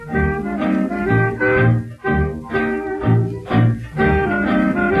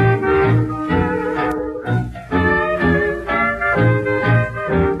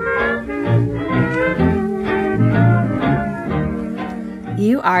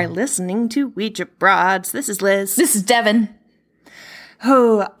are listening to Ouija Broads. This is Liz. This is Devin.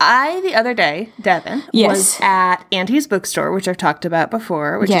 Oh, the other day, Devin, was at Auntie's Bookstore, which I've talked about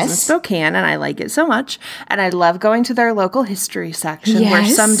before, which is in Spokane, and I like it so much. And I love going to their local history section, where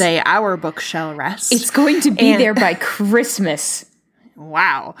someday our book shall rest. It's going to be there by Christmas.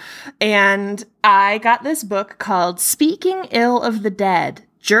 Wow. And I got this book called Speaking Ill of the Dead,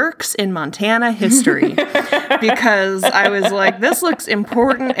 Jerks in Montana History, because I was like, this looks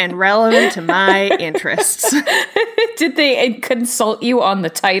important and relevant to my interests. Did they consult you on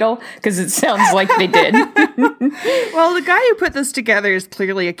the title? Because it sounds like they did. Well, the guy who put this together is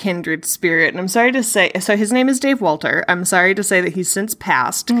clearly a kindred spirit, and I'm sorry to say, so his name is Dave Walter. I'm sorry to say that he's since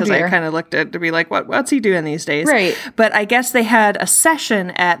passed, because I kind of looked at to be like, what's he doing these days? Right. But I guess they had a session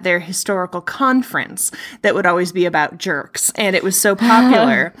at their historical conference that would always be about jerks, and it was so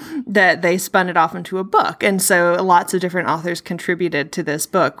popular that they spun it off into a book. And so lots of different authors contributed to this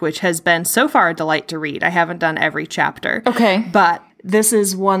book, which has been so far a delight to read. I haven't done every chapter. Okay. But this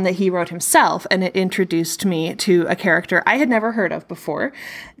is one that he wrote himself, and it introduced me to a character I had never heard of before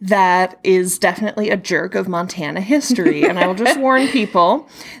that is definitely a jerk of Montana history. And I will just warn people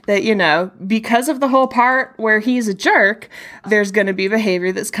that, you know, because of the whole part where he's a jerk, there's going to be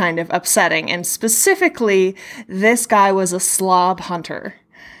behavior that's kind of upsetting. And specifically, this guy was a slob hunter.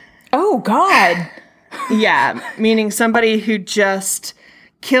 Oh, God. Yeah, meaning somebody who just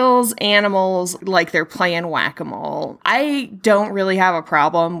kills animals like they're playing whack-a-mole. I don't really have a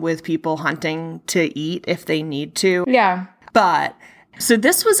problem with people hunting to eat if they need to. Yeah. But, so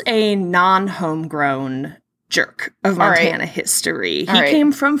this was a non-homegrown jerk of Montana history. He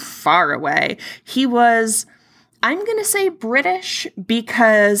came from far away. He was, I'm going to say British,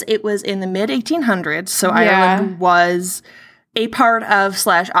 because it was in the mid-1800s, so Ireland was a part of /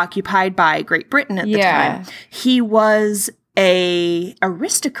 occupied by Great Britain at the time. He was a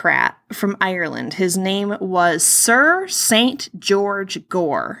aristocrat from Ireland. His name was Sir St. George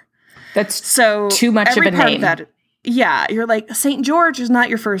Gore. That's so too much of a name. Yeah, you're like, St. George is not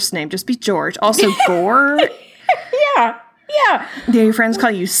your first name. Just be George. Also, Gore. Yeah. Do your friends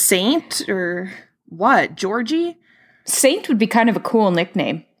call you Saint or what? Georgie? Saint would be kind of a cool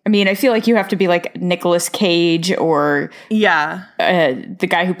nickname. I mean, I feel like you have to be like Nicolas Cage or the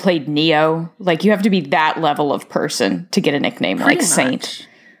guy who played Neo. Like, you have to be that level of person to get a nickname like Saint.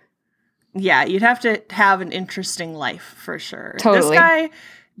 Yeah, you'd have to have an interesting life for sure. Totally. This guy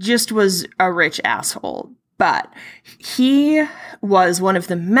just was a rich asshole. But he was one of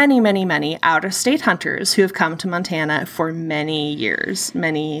the many, many, many out-of-state hunters who have come to Montana for many years,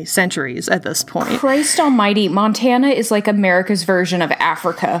 many centuries at this point. Christ almighty, Montana is like America's version of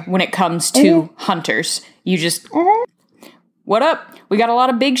Africa when it comes to hunters. You just, what up? We got a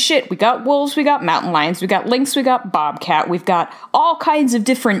lot of big shit. We got wolves, we got mountain lions, we got lynx, we got bobcat, we've got all kinds of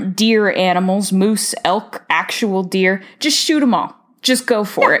different deer animals, moose, elk, actual deer. Just shoot them all. Just go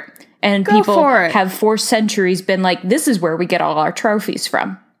for it. And people have for centuries been like, this is where we get all our trophies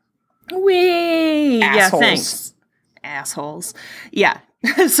from. Yeah, thanks. Assholes. Yeah.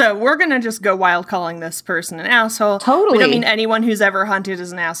 So we're going to just go wild calling this person an asshole. Totally. We don't mean anyone who's ever hunted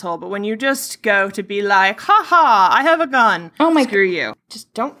is an asshole, but when you just go to be like, ha, I have a gun. Oh my. Screw you.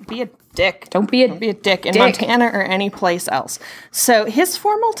 Just don't be a dick. Don't be a dick in Montana or any place else. So his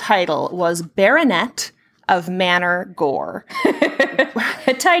formal title was Baronet of Manor Gore.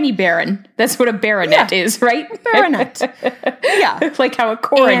 A tiny baron. That's what a baronet is, right? Baronet. Yeah. Like how a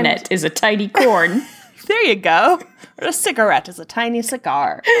coronet is a tiny corn. There you go. Or a cigarette is a tiny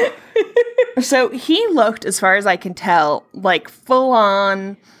cigar. So he looked, as far as I can tell, like full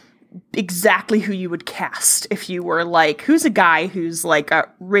on exactly who you would cast if you were like, who's a guy who's like a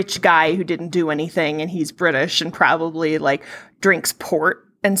rich guy who didn't do anything and he's British and probably like drinks port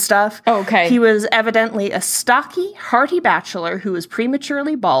and stuff. Oh, okay. He was evidently a stocky, hearty bachelor who was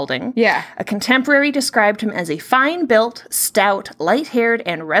prematurely balding. Yeah. A contemporary described him as a fine-built, stout, light-haired,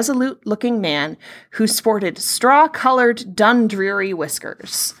 and resolute-looking man who sported straw-colored Dundreary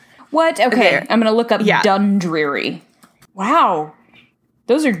whiskers. What? Okay, there. I'm going to look up Dundreary. Wow.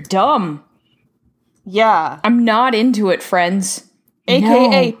 Those are dumb. Yeah. I'm not into it, friends.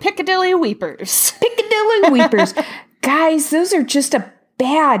 AKA Piccadilly Weepers. Piccadilly Weepers. Guys, those are just a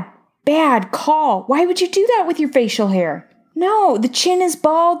bad call. Why would you do that with your facial hair? No, the chin is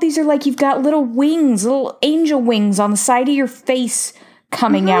bald. These are like you've got little wings, little angel wings on the side of your face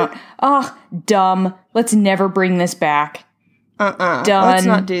coming out. Oh, dumb. Let's never bring this back. Done. Let's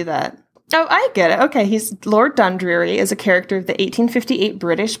not do that. Oh, I get it. Okay, he's Lord Dundreary is a character of the 1858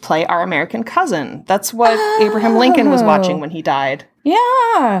 British play Our American Cousin. That's what Abraham Lincoln was watching when he died.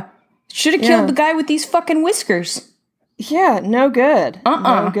 Yeah. Should have killed the guy with these fucking whiskers. Yeah, no good.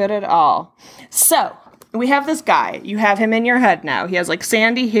 No good at all. So, we have this guy. You have him in your head now. He has, like,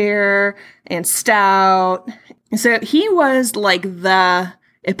 sandy hair and stout. So, he was, like, the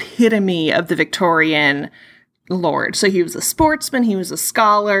epitome of the Victorian lord. So, he was a sportsman, he was a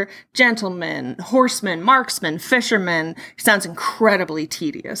scholar, gentleman, horseman, marksman, fisherman. He sounds incredibly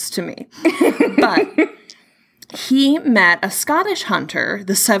tedious to me. But he met a Scottish hunter,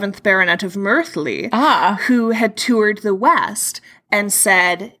 the 7th Baronet of Merthley, who had toured the West and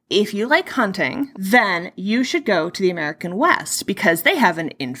said, if you like hunting, then you should go to the American West because they have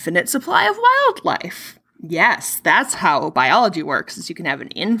an infinite supply of wildlife. Yes, that's how biology works, is you can have an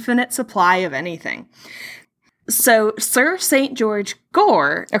infinite supply of anything. So Sir St. George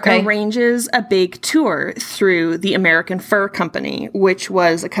Gore arranges a big tour through the American Fur Company, which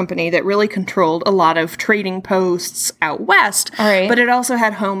was a company that really controlled a lot of trading posts out west, but it also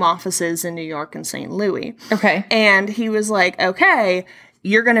had home offices in New York and St. Louis. Okay. And he was like, okay,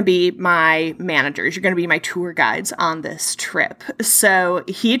 you're going to be my managers. You're going to be my tour guides on this trip. So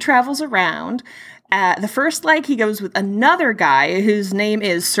he travels around. The first leg, he goes with another guy whose name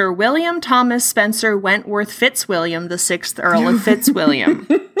is Sir William Thomas Spencer Wentworth Fitzwilliam, the 6th Earl of Fitzwilliam.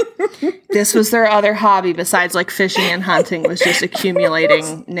 This was their other hobby besides, like, fishing and hunting, was just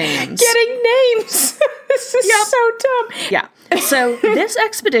accumulating names. Getting names! This is so dumb. Yeah. So this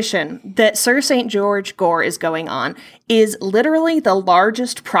expedition that Sir St. George Gore is going on is literally the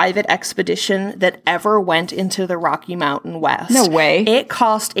largest private expedition that ever went into the Rocky Mountain West. No way. It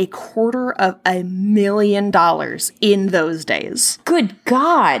cost $250,000 in those days. Good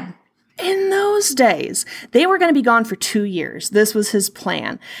God. In those days, they were going to be gone for 2 years. This was his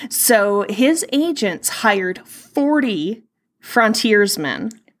plan. So his agents hired 40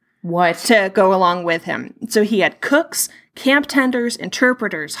 frontiersmen to go along with him. So he had cooks, camp tenders,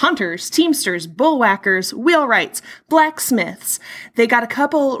 interpreters, hunters, teamsters, bullwhackers, wheelwrights, blacksmiths. They got a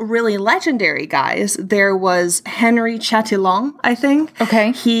couple really legendary guys. There was Henry Chatillon, I think.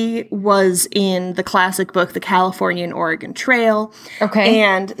 Okay. He was in the classic book, The California and Oregon Trail. Okay.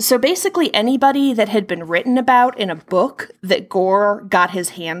 And so basically anybody that had been written about in a book that Gore got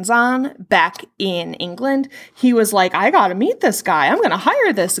his hands on back in England, he was like, I gotta meet this guy. I'm gonna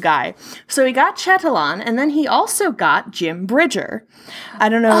hire this guy. So he got Chatillon, and then he also got Jim Bridger. I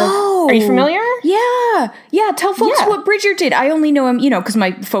don't know. Are you familiar? Yeah. Yeah. Tell folks what Bridger did. I only know him, because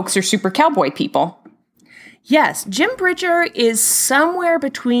my folks are super cowboy people. Yes. Jim Bridger is somewhere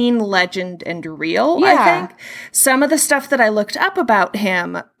between legend and real, I think. Some of the stuff that I looked up about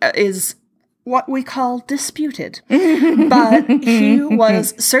him is what we call disputed. But he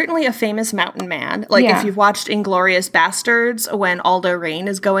was certainly a famous mountain man. Like, if you've watched Inglourious Bastards, when Aldo Raine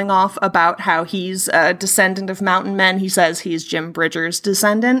is going off about how he's a descendant of mountain men, he says he's Jim Bridger's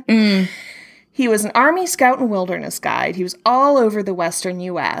descendant. He was an Army Scout and Wilderness Guide. He was all over the western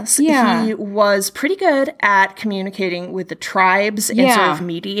U.S. He was pretty good at communicating with the tribes and sort of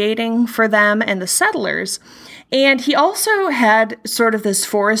mediating for them and the settlers. And he also had sort of this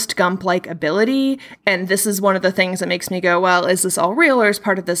Forrest Gump-like ability, and this is one of the things that makes me go, well, is this all real or is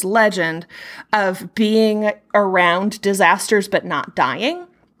part of this legend of being around disasters but not dying?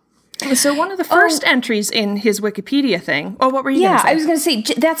 So one of the first entries in his Wikipedia thing... Oh, what were you going to say? I was going to say,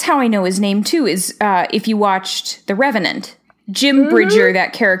 that's how I know his name, too, is if you watched The Revenant. Jim Bridger,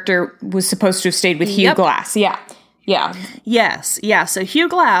 that character, was supposed to have stayed with Hugh Glass. Yeah. Yes. So Hugh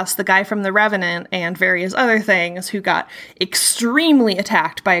Glass, the guy from The Revenant and various other things, who got extremely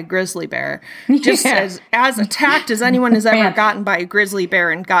attacked by a grizzly bear. Just as attacked as anyone has ever gotten by a grizzly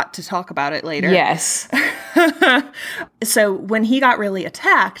bear, and got to talk about it later. Yes. So when he got really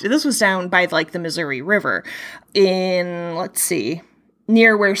attacked, this was down by, like, the Missouri River in,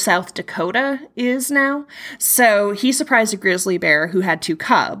 near where South Dakota is now. So he surprised a grizzly bear who had 2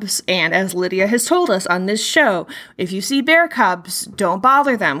 cubs. And as Lydia has told us on this show, if you see bear cubs, don't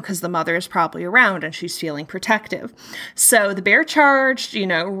bother them because the mother is probably around and she's feeling protective. So the bear charged,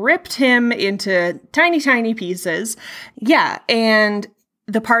 ripped him into tiny, tiny pieces. Yeah, and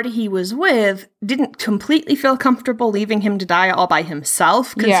the party he was with didn't completely feel comfortable leaving him to die all by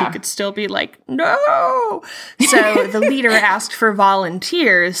himself, because he could still be like, no! So the leader asked for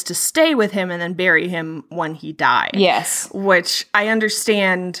volunteers to stay with him and then bury him when he died. Yes. Which I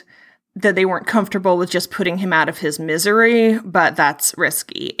understand that they weren't comfortable with just putting him out of his misery, but that's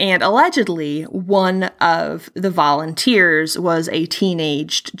risky. And allegedly, one of the volunteers was a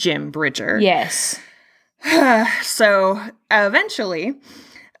teenaged Jim Bridger. Yes. So eventually,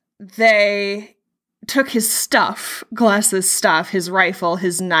 they took his stuff, Glass's stuff, his rifle,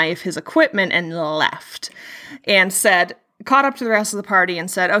 his knife, his equipment, and left. And caught up to the rest of the party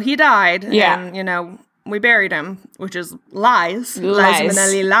and said, oh, he died. Yeah. And, we buried him, which is lies. Liza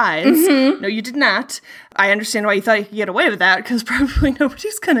Minnelli lies. Mm-hmm. No, you did not. I understand why you thought you could get away with that, because probably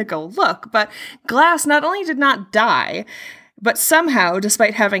nobody's going to go look. But Glass not only did not die, but somehow,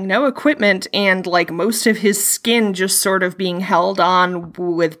 despite having no equipment and, like, most of his skin just sort of being held on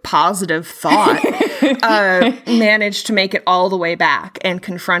with positive thought, managed to make it all the way back and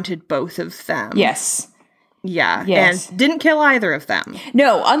confronted both of them. Yes. Yeah, yes. And didn't kill either of them.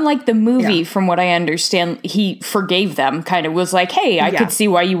 No, unlike the movie, from what I understand, he forgave them, kind of was like, hey, I could see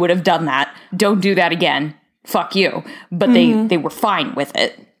why you would have done that. Don't do that again. Fuck you. But they were fine with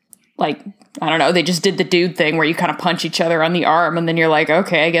it. Like, I don't know, they just did the dude thing where you kind of punch each other on the arm and then you're like,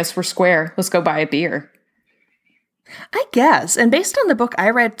 okay, I guess we're square. Let's go buy a beer. I guess. And based on the book I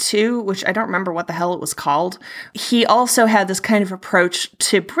read too, which I don't remember what the hell it was called, he also had this kind of approach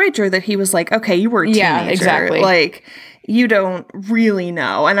to Bridger that he was like, okay, you were a teenager. Yeah, exactly. Like, you don't really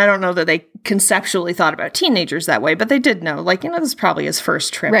know. And I don't know that they conceptually thought about teenagers that way, but they did know. Like, this is probably his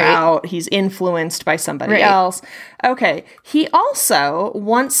first trip out. He's influenced by somebody else. Okay. He also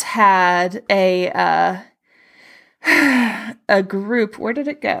once had a group. Where did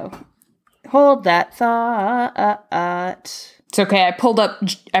it go? Hold that thought. It's okay. I pulled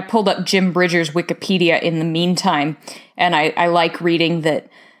up Jim Bridger's Wikipedia in the meantime, and I like reading that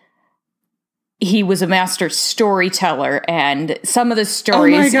he was a master storyteller, and some of the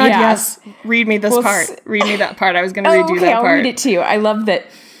stories. Oh my God! Yes, read me this part. Read me that part. I was going to redo that part. I'll read it to you. I love that.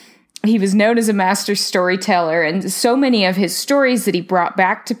 He was known as a master storyteller, and so many of his stories that he brought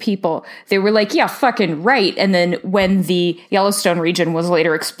back to people, they were like, yeah, fucking right. And then when the Yellowstone region was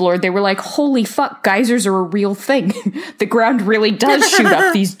later explored, they were like, holy fuck, geysers are a real thing. The ground really does shoot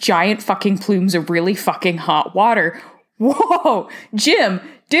up these giant fucking plumes of really fucking hot water. Whoa, Jim,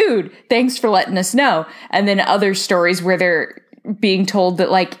 dude, thanks for letting us know. And then other stories where they're being told that,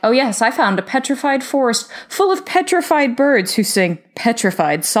 like, oh yes, I found a petrified forest full of petrified birds who sing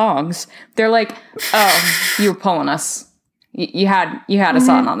petrified songs. They're like, oh, you were pulling us. You had us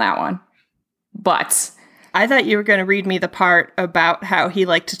on that one. But I thought you were going to read me the part about how he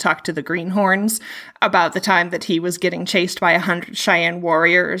liked to talk to the greenhorns about the time that he was getting chased by 100 Cheyenne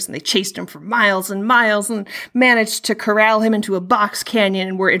warriors, and they chased him for miles and miles and managed to corral him into a box canyon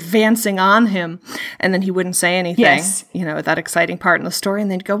and were advancing on him. And then he wouldn't say anything, that exciting part in the story.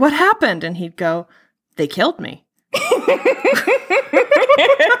 And they'd go, what happened? And he'd go, they killed me.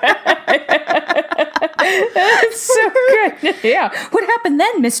 That's so good. Yeah. What happened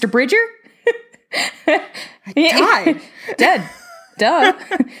then, Mr. Bridger? I died. Dead. Duh.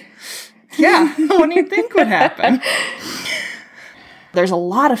 Yeah. What do you think would happen? There's a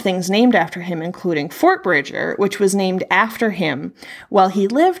lot of things named after him, including Fort Bridger, which was named after him while he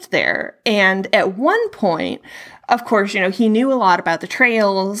lived there. And at one point, of course, he knew a lot about the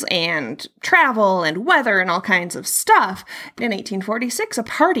trails and travel and weather and all kinds of stuff. In 1846, a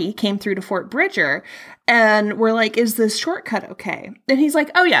party came through to Fort Bridger and we're like, is this shortcut okay? And he's like,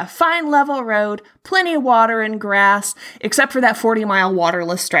 oh yeah, fine level road, plenty of water and grass, except for that 40-mile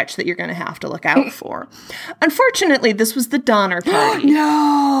waterless stretch that you're going to have to look out for. Unfortunately, this was the Donner Party.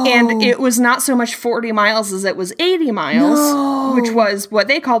 No! And it was not so much 40 miles as it was 80 miles, which was what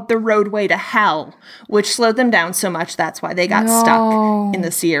they called the roadway to hell, which slowed them down so much that's why they got stuck in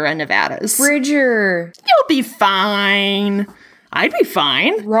the Sierra Nevadas. Bridger! You'll be fine. I'd be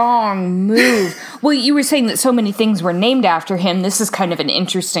fine. Wrong move. Well, you were saying that so many things were named after him. This is kind of an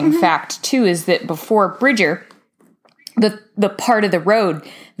interesting fact, too, is that before Bridger, the part of the road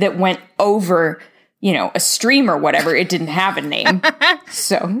that went over, a stream or whatever, it didn't have a name.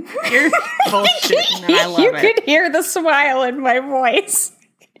 So you're bullshitting, and I love it. You could hear the smile in my voice.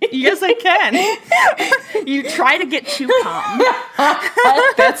 Yes, I can. You try to get too calm.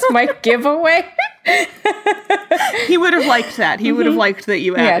 That's my giveaway. He would have liked that. He would have liked that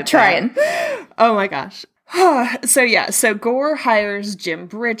you added trying. That. Oh my gosh. So Gore hires Jim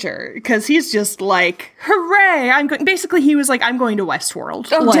Bridger because he's just like, hooray, I'm going. Basically, he was like, I'm going to Westworld.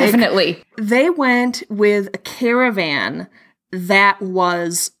 Oh, definitely. They went with a caravan that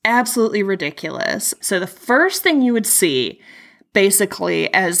was absolutely ridiculous. So the first thing you would see,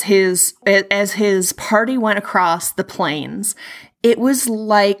 basically, as his party went across the plains, it was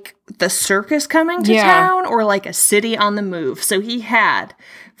like the circus coming to town or like a city on the move. So he had,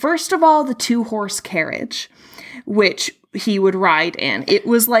 first of all, the 2-horse carriage, which he would ride in. It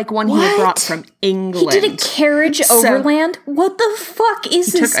was like one he had brought from England. He did a carriage overland? What the fuck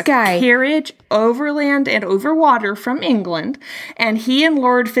is this guy? He took a carriage overland and over water from England, and he and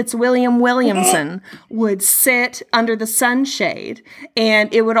Lord Fitzwilliam Williamson would sit under the sunshade,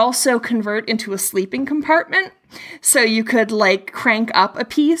 and it would also convert into a sleeping compartment. So you could like crank up a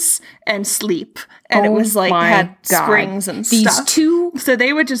piece and sleep. And it was like had springs and These stuff. two so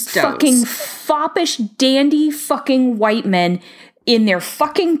they would just fucking foppish dandy fucking white men in their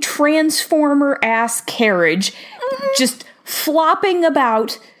fucking transformer ass carriage just flopping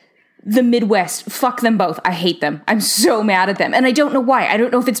about the Midwest. Fuck them both. I hate them. I'm so mad at them. And I don't know why. I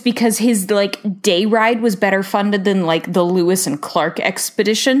don't know if it's because his like day ride was better funded than like the Lewis and Clark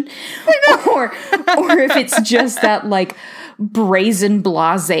expedition or if it's just that like brazen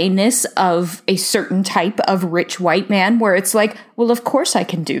blaseness of a certain type of rich white man where it's like, well, of course I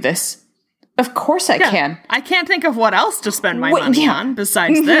can do this. Of course I can. I can't think of what else to spend my money on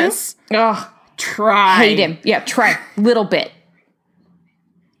besides this. Ugh. Try. Hate him. Yeah, try. Little bit.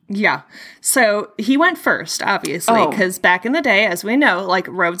 Yeah. So he went first, obviously, because back in the day, as we know, like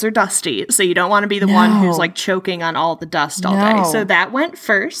roads are dusty. So you don't want to be the one who's like choking on all the dust all day. So that went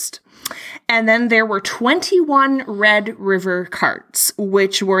first. And then there were 21 Red River carts,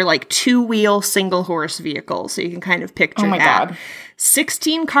 which were like 2-wheel single horse vehicles. So you can kind of picture that. God.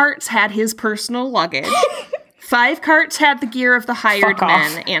 16 carts had his personal luggage. 5 carts had the gear of the hired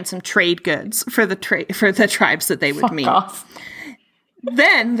men and some trade goods for the tribes that they would meet. Off.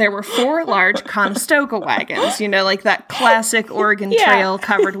 Then there were 4 large Conestoga wagons, you know, like that classic Oregon Trail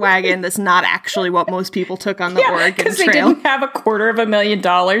covered wagon that's not actually what most people took on the Oregon Trail. Because they didn't have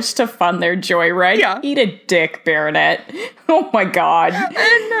 $250,000 to fund their joyride. Yeah. Eat a dick, Baronet. Oh my God.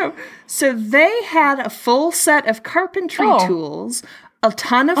 I know. So they had a full set of carpentry tools, a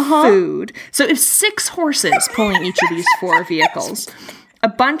ton of food. So it's 6 horses pulling each of these 4 vehicles. A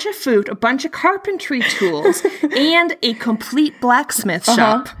bunch of food, a bunch of carpentry tools, and a complete blacksmith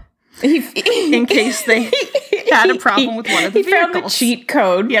shop. In case they had a problem with one of the vehicles. He found the cheat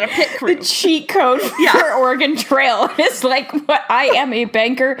code. He had a pit crew. The cheat code for Oregon Trail. It's like, I am a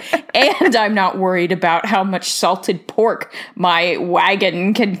banker, and I'm not worried about how much salted pork my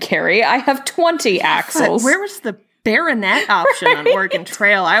wagon can carry. I have 20 axles. But where was the baronet option on Oregon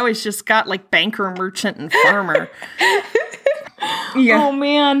Trail? I always just got like banker, merchant, and farmer. Yeah. Oh,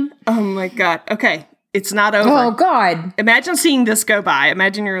 man. Oh, my God. Okay. It's not over. Oh, God. Imagine seeing this go by.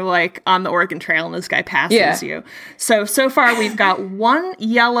 Imagine you're, like, on the Oregon Trail and this guy passes you. So far, we've got 1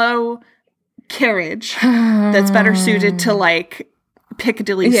 yellow carriage that's better suited to, like,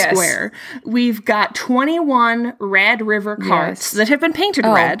 Piccadilly Square. We've got 21 Red River carts that have been painted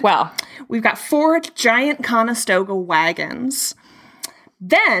red. Well. We've got 4 giant Conestoga wagons.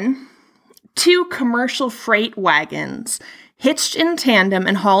 Then 2 commercial freight wagons hitched in tandem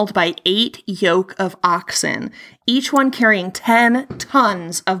and hauled by 8 yoke of oxen, each one carrying 10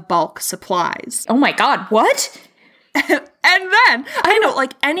 tons of bulk supplies. Oh my God, what? And then, I know,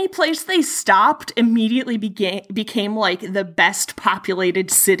 like, any place they stopped immediately became, like, the best populated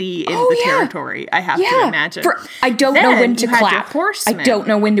city in the territory, I have to imagine. I don't know when to clap. I don't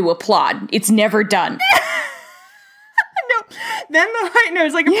know when to applaud. It's never done. Then it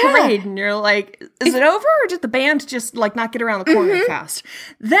was like a parade, and you're like, is it over, or did the band just, like, not get around the corner fast?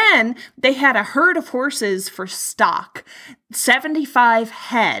 Then they had a herd of horses for stock, 75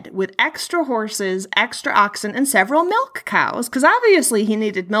 head, with extra horses, extra oxen, and several milk cows, because obviously he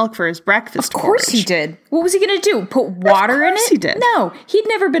needed milk for his breakfast. Of course he did. What was he going to do, put water in it? He did. No, he'd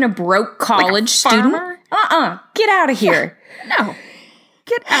never been a broke college student. Get out of here. No.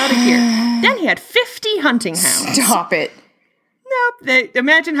 Get out of here. Then he had 50 hunting hounds. Stop it. Nope.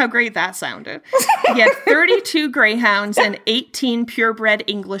 Imagine how great that sounded. He had 32 greyhounds and 18 purebred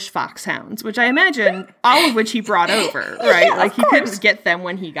English foxhounds, which I imagine all of which he brought over, right? Like, he couldn't get them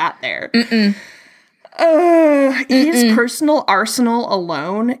when he got there. His personal arsenal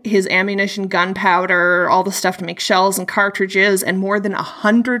alone, his ammunition, gunpowder, all the stuff to make shells and cartridges, and more than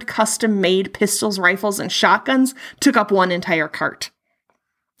 100 custom-made pistols, rifles, and shotguns took up one entire cart.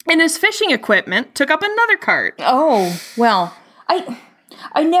 And his fishing equipment took up another cart. Oh, well,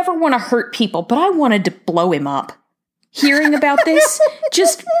 I never want to hurt people, but I wanted to blow him up. Hearing about this,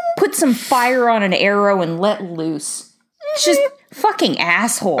 just put some fire on an arrow and let loose. Just fucking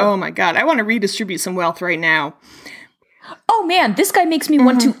asshole. Oh my God, I want to redistribute some wealth right now. Oh man, this guy makes me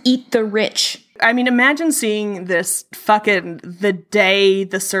want to eat the rich. I mean, imagine seeing this fucking the day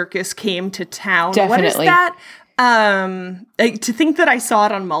the circus came to town. Definitely. What is that? Like, to think that I saw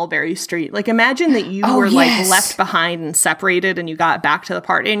it on Mulberry Street. Like, imagine that you were like left behind and separated, and you got back to the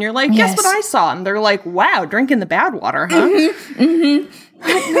party, and you're like, guess what I saw? And they're like, wow, drinking the bad water, huh? No,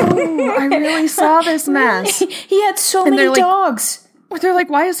 I really saw this mess. He had so many dogs. They're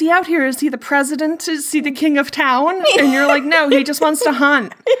like, why is he out here? Is he the president? Is he the king of town? And you're like, no, he just wants to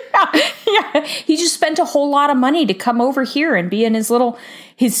hunt. Yeah. He just spent a whole lot of money to come over here and be in his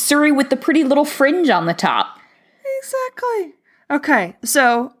Surrey with the pretty little fringe on the top. Exactly. Okay,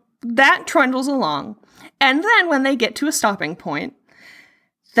 so that trundles along. And then when they get to a stopping point,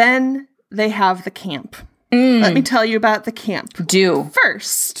 then they have the camp. Let me tell you about the camp. Do.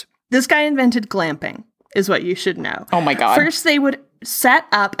 First, this guy invented glamping, is what you should know. Oh my God. First, they would set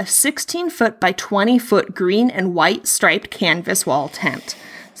up a 16-foot by 20-foot green and white striped canvas wall tent.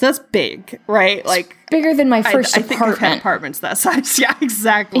 So that's big, right? Like bigger than my first apartment. I think I've had apartments that size. Yeah,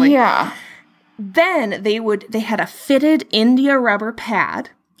 exactly. Yeah. Then they had a fitted India rubber pad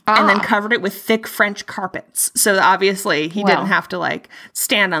and then covered it with thick French carpets. So obviously he didn't have to like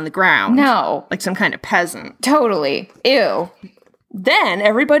stand on the ground. No. Like some kind of peasant. Totally. Ew. Then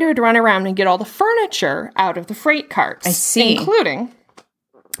everybody would run around and get all the furniture out of the freight carts. I see. Including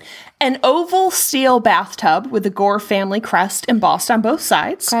an oval steel bathtub with the Gore family crest embossed on both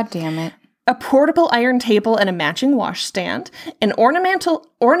sides. God damn it. A portable iron table and a matching washstand. An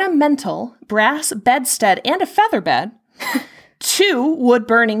ornamental brass bedstead and a feather bed. 2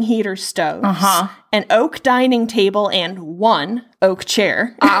 wood-burning heater stoves. An oak dining table and 1 oak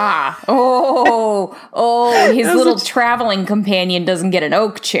chair. His little traveling companion doesn't get an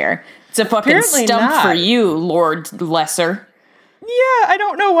oak chair. It's a fucking Apparently stump not. for you, Lord Lesser. Yeah, I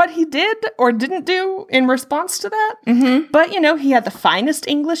don't know what he did or didn't do in response to that. But, he had the finest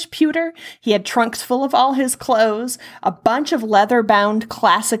English pewter. He had trunks full of all his clothes, a bunch of leather-bound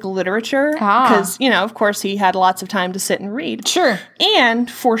classic literature. Because, of course, he had lots of time to sit and read. Sure. And,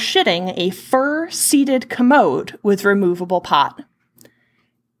 for shitting, a fur-seated commode with removable pot.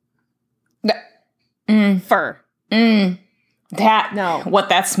 Fur. What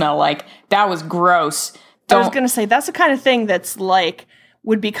that smelled like. That was gross. I was going to say, that's the kind of thing that's like,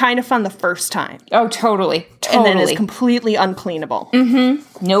 would be kind of fun the first time. Oh, totally. And then is completely uncleanable.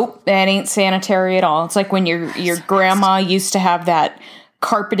 Nope, that ain't sanitary at all. It's like when your grandma used to have that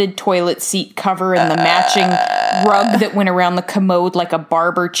carpeted toilet seat cover and the matching rug that went around the commode like a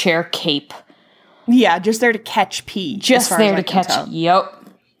barber chair cape. Yeah, just there to catch pee. Just there to catch. Yep.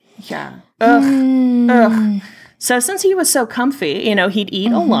 Yeah. Ugh. So since he was so comfy, he'd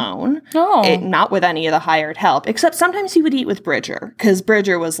eat alone, not with any of the hired help, except sometimes he would eat with Bridger, because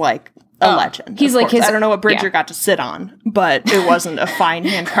Bridger was like a legend. He's like his... I don't know what Bridger got to sit on, but it wasn't a fine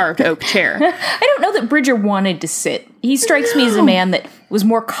hand-carved oak chair. I don't know that Bridger wanted to sit. He strikes me as a man that was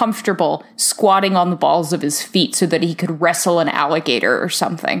more comfortable squatting on the balls of his feet so that he could wrestle an alligator or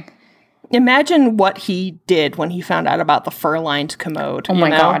something. Imagine what he did when he found out about the fur-lined commode. Oh my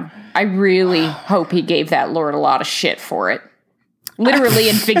God. I really hope he gave that lord a lot of shit for it. Literally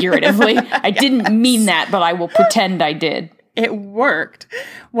and figuratively. I didn't mean that, but I will pretend I did. It worked.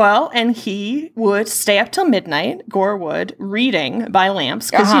 Well, and he would stay up till midnight, Gore would, reading by lamps,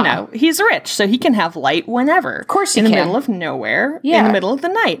 because, he's rich, so he can have light whenever. Of course he can. In the middle of nowhere, in the middle of the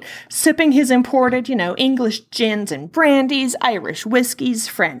night, sipping his imported, English gins and brandies, Irish whiskeys,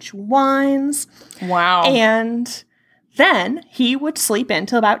 French wines. Wow. And then he would sleep in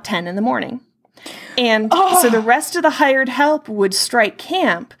till about 10 in the morning. And so the rest of the hired help would strike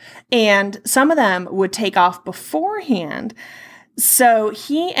camp, and some of them would take off beforehand. So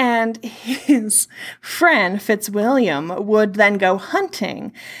he and his friend, Fitzwilliam, would then go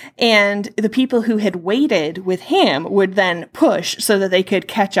hunting, and the people who had waited with him would then push so that they could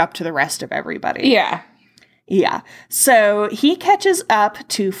catch up to the rest of everybody. Yeah. Yeah. So he catches up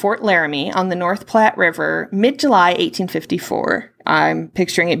to Fort Laramie on the North Platte River mid-July 1854. I'm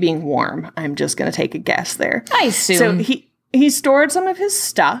picturing it being warm. I'm just going to take a guess there. I assume. So he stored some of his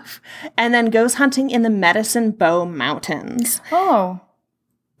stuff and then goes hunting in the Medicine Bow Mountains. Oh.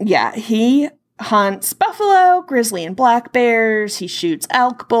 Yeah. He hunts buffalo, grizzly, and black bears. He shoots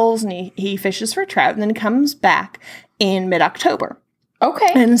elk, bulls, and he fishes for trout, and then comes back in mid-October.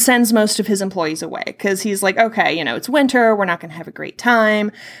 Okay. And sends most of his employees away because he's like, okay, it's winter. We're not going to have a great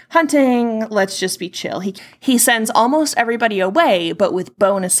time hunting. Let's just be chill. He sends almost everybody away, but with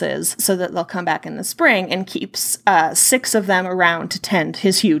bonuses so that they'll come back in the spring, and keeps 6 of them around to tend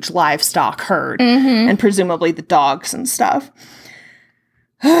his huge livestock herd and presumably the dogs and stuff.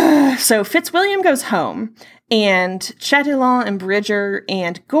 So Fitzwilliam goes home, and Chatillon and Bridger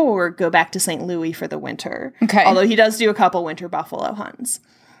and Gore go back to St. Louis for the winter. Okay. Although he does do a couple winter buffalo hunts.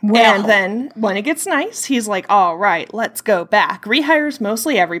 Well. And then when it gets nice, he's like, all right, let's go back. Rehires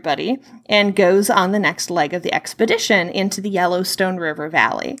mostly everybody and goes on the next leg of the expedition into the Yellowstone River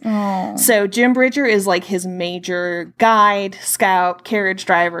Valley. Oh. So Jim Bridger is like his major guide, scout, carriage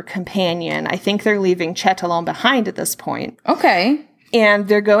driver, companion. I think they're leaving Chatillon behind at this point. Okay. And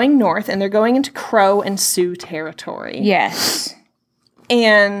they're going north, and they're going into Crow and Sioux territory. Yes.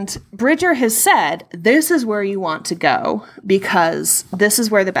 And Bridger has said, this is where you want to go because this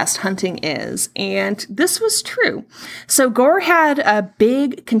is where the best hunting is. And this was true. So Gore had a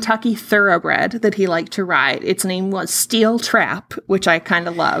big Kentucky thoroughbred that he liked to ride. Its name was Steel Trap, which I kind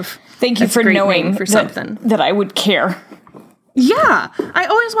of love. Thank you for knowing for something that I would care. Yeah. I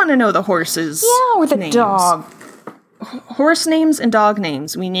always want to know the horses' Yeah, with a names. dog. Horse names and dog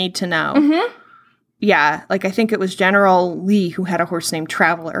names we need to know. Mm-hmm. Yeah, like I think it was General Lee who had a horse named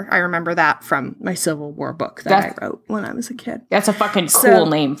Traveler. I remember that from my Civil War book that I wrote when I was a kid. That's a fucking cool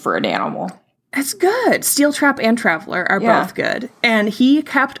name for an animal. It's good. Steel Trap and Traveler are both good. And he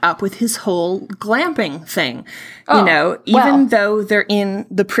kept up with his whole glamping thing. You know, even though they're in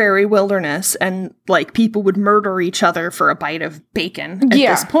the prairie wilderness and, like, people would murder each other for a bite of bacon at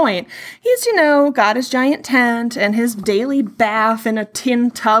this point, he's, you know, got his giant tent and his daily bath in a tin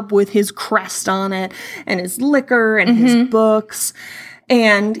tub with his crest on it and his liquor and his books.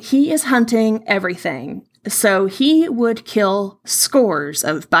 And he is hunting everything. So he would kill scores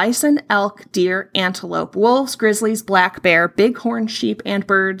of bison, elk, deer, antelope, wolves, grizzlies, black bear, bighorn sheep, and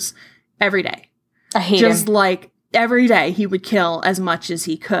birds every day. I hate Just him. like every day he would kill as much as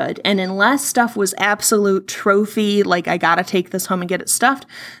he could. And unless stuff was absolute trophy, like I gotta take this home and get it stuffed,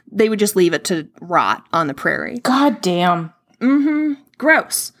 they would just leave it to rot on the prairie. God damn. Mm-hmm.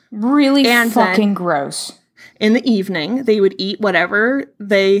 Gross. Really fucking gross. In the evening, they would eat whatever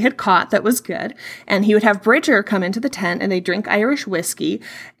they had caught that was good, and he would have Bridger come into the tent, and they'd drink Irish whiskey,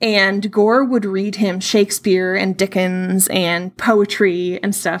 and Gore would read him Shakespeare and Dickens and poetry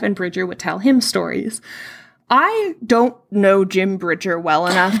and stuff, and Bridger would tell him stories. I don't know Jim Bridger well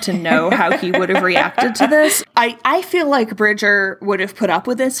enough to know how he would have reacted to this. I feel like Bridger would have put up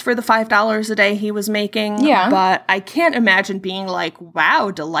with this for the $5 a day he was making. Yeah. But I can't imagine being like,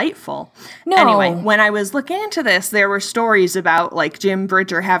 wow, delightful. No. Anyway, when I was looking into this, there were stories about, like, Jim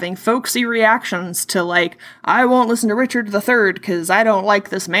Bridger having folksy reactions to, like, I won't listen to Richard III because I don't like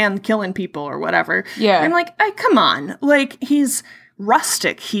this man killing people or whatever. Yeah. And I'm like, come on. Like, he's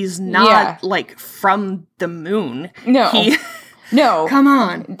rustic. He's not like from the moon. No. No. Come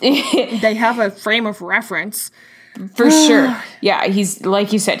on. They have a frame of reference. For sure. Yeah, he's,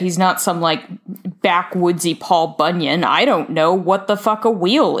 like you said, he's not some, like, backwoodsy Paul Bunyan. I don't know what the fuck a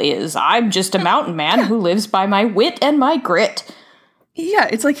wheel is. I'm just a mountain man who lives by my wit and my grit. Yeah,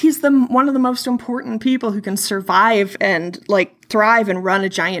 it's like he's one of the most important people who can survive and, like, thrive and run a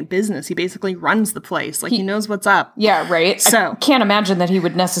giant business. He basically runs the place. Like, he knows what's up. Yeah, right? So, I can't imagine that he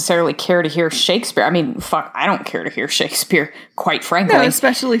would necessarily care to hear Shakespeare. I mean, fuck, I don't care to hear Shakespeare, quite frankly. No,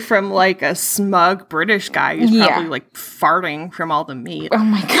 especially from, like, a smug British guy who's probably, like, farting from all the meat. Oh,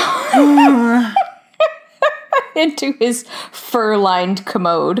 my God. Into his fur-lined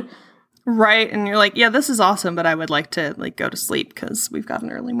commode. Right, and you're like, yeah, this is awesome, but I would like to, like, go to sleep because we've got an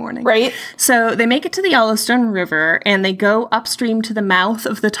early morning. Right. So they make it to the Yellowstone River, and they go upstream to the mouth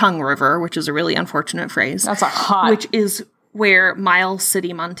of the Tongue River, which is a really unfortunate phrase. That's a hot... Which is where Miles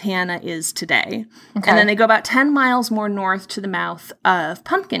City, Montana is today. Okay. And then they go about 10 miles more north to the mouth of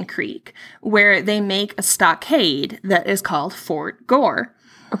Pumpkin Creek, where they make a stockade that is called Fort Gore.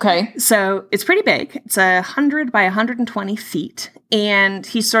 Okay. So it's pretty big. It's 100 by 120 feet. And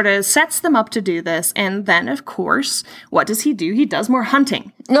he sort of sets them up to do this. And then, of course, what does he do? He does more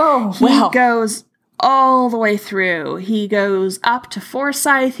hunting. Oh, He goes all the way through. He goes up to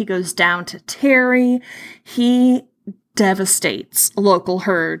Forsyth. He goes down to Terry. He devastates local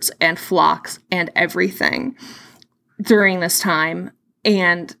herds and flocks and everything during this time.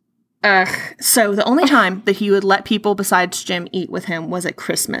 And so the only time that he would let people besides Jim eat with him was at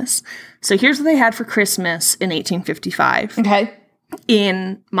Christmas. So here's what they had for Christmas in 1855. Okay.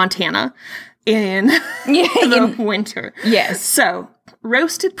 In Montana. In the winter. Yes. So,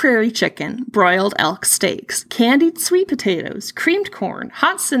 roasted prairie chicken, broiled elk steaks, candied sweet potatoes, creamed corn,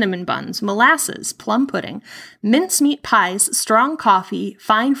 hot cinnamon buns, molasses, plum pudding, mincemeat pies, strong coffee,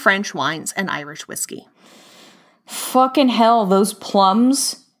 fine French wines, and Irish whiskey. Fucking hell, those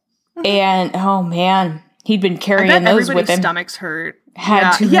plums... And, oh man, he'd been carrying those with him. Everybody's stomachs hurt.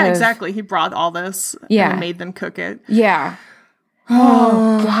 Yeah, exactly. He brought all this and made them cook it. Yeah.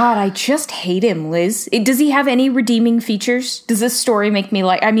 Oh, God, I just hate him, Liz. Does he have any redeeming features? Does this story make me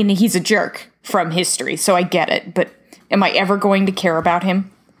like... I mean, he's a jerk from history, so I get it. But am I ever going to care about him?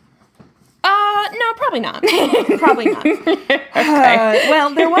 No, probably not. Probably not. Okay.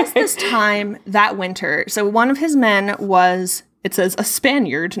 Well, there was this time that winter. So one of his men was... It says a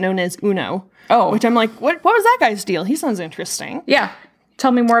Spaniard known as Uno. Oh. Which I'm like, what was that guy's deal? He sounds interesting. Yeah.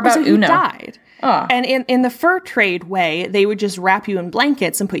 Tell me more about Uno. He died. And in the fur trade way, they would just wrap you in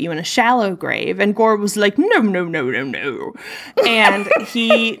blankets and put you in a shallow grave. And Gore was like, no, no, no, no, no. And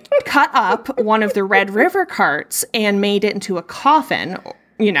he cut up one of the Red River carts and made it into a coffin,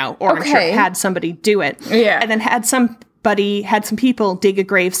 you know, or I'm sure had somebody do it. Yeah. And then had some people dig a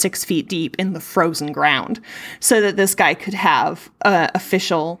grave 6 feet deep in the frozen ground so that this guy could have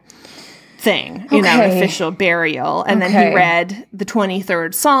official thing, you know, an official burial. And then he read the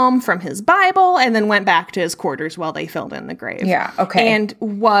 23rd Psalm from his Bible and then went back to his quarters while they filled in the grave. Yeah, okay. And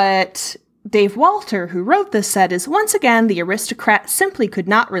what Dave Walter, who wrote this, said is, once again, the aristocrat simply could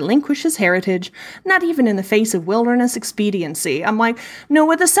not relinquish his heritage, not even in the face of wilderness expediency. I'm like, no,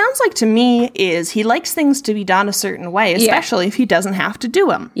 what this sounds like to me is he likes things to be done a certain way, especially if he doesn't have to do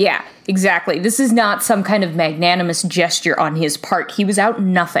them. Yeah, exactly. This is not some kind of magnanimous gesture on his part. He was out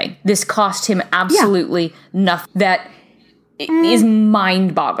nothing. This cost him absolutely nothing. That is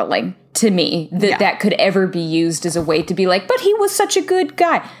mind-boggling to me that could ever be used as a way to be like, but he was such a good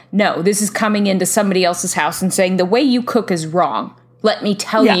guy. No, this is coming into somebody else's house and saying, the way you cook is wrong. Let me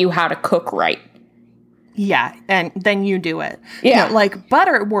tell you how to cook right. Yeah, and then you do it. Yeah. You know, like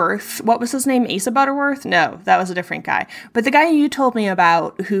Butterworth, what was his name? Asa Butterworth? No, that was a different guy. But the guy you told me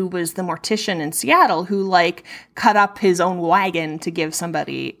about who was the mortician in Seattle who, like, cut up his own wagon to give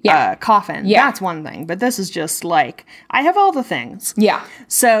somebody a coffin. Yeah. That's one thing. But this is just like, I have all the things. Yeah.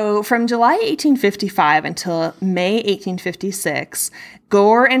 So from July 1855 until May 1856,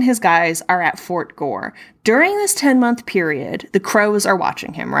 Gore and his guys are at Fort Gore. During this 10-month period, the Crows are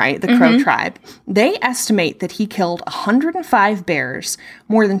watching him, right? The Crow tribe. They estimate that he killed 105 bears,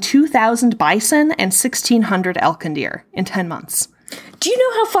 more than 2,000 bison, and 1,600 elk and deer in 10 months. Do you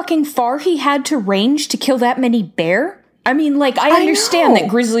know how fucking far he had to range to kill that many bear? I mean, like, I understand that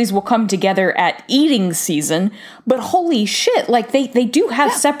grizzlies will come together at eating season, but holy shit, like, they do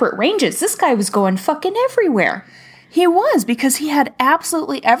have separate ranges. This guy was going fucking everywhere. He was, because he had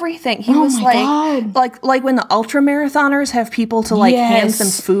absolutely everything. He was like when the ultra marathoners have people to like hand them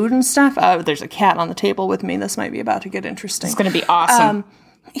food and stuff. There's a cat on the table with me. This might be about to get interesting. It's going to be awesome.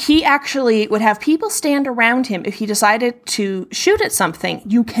 He actually would have people stand around him if he decided to shoot at something.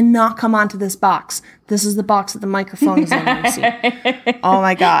 You cannot come onto this box. This is the box that the microphone is in. Oh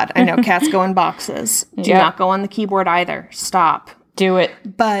my God. I know cats go in boxes. Do not go on the keyboard either. Stop. Do it.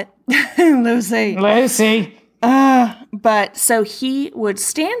 But Lucy. But so he would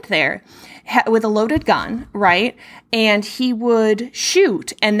stand there with a loaded gun, right? And he would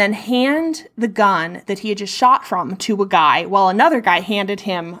shoot and then hand the gun that he had just shot from to a guy while another guy handed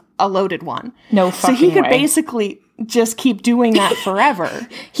him a loaded one. No fucking way. So he could basically just keep doing that forever.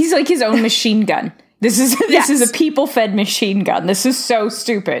 He's like his own machine gun. This is a people-fed machine gun. This is so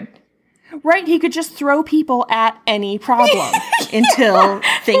stupid. Right, he could just throw people at any problem until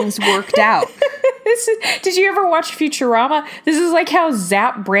things worked out. Did you ever watch Futurama? This is like how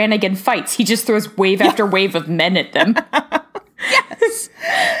Zap Brannigan fights. He just throws wave after wave of men at them. Yes.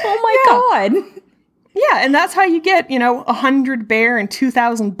 Oh my God. Yeah, and that's how you get, 100 bear and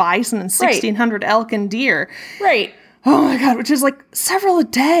 2,000 bison and 1,600 elk and deer. Right. Oh my God, which is like several a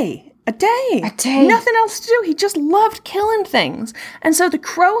day. A day. Nothing else to do. He just loved killing things. And so the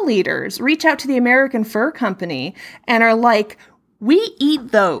Crow leaders reach out to the American Fur Company and are like, we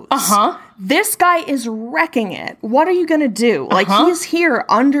eat those. This guy is wrecking it. What are you going to do? Like, he's here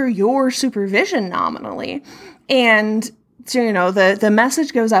under your supervision nominally. And, the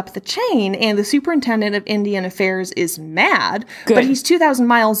message goes up the chain, and the superintendent of Indian Affairs is mad, but he's 2,000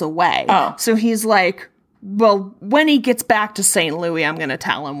 miles away. Oh. So he's like, well, when he gets back to St. Louis, I'm going to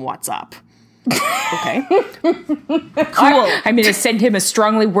tell him what's up. Okay. Cool. I'm going to send him a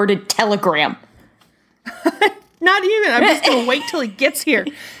strongly worded telegram. Not even. I'm just going to wait till he gets here.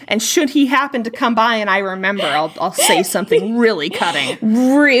 And should he happen to come by and I remember, I'll say something really cutting.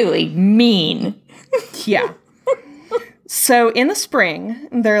 Really mean. Yeah. So in the spring,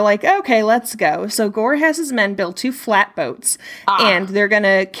 they're like, okay, let's go. So Gore has his men build 2 flatboats, and they're going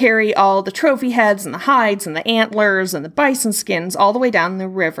to carry all the trophy heads and the hides and the antlers and the bison skins all the way down the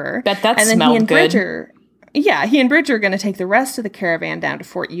river. That and then smelled he and good. Bridger, he and Bridger are going to take the rest of the caravan down to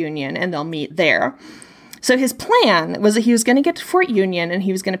Fort Union, and they'll meet there. So his plan was that he was going to get to Fort Union, and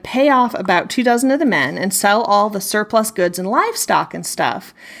he was going to pay off about 24 of the men and sell all the surplus goods and livestock and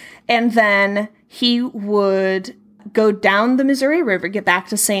stuff. And then he would go down the Missouri River, get back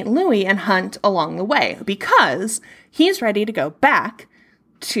to St. Louis, and hunt along the way because he's ready to go back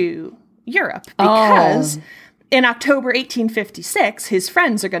to Europe because in October 1856, his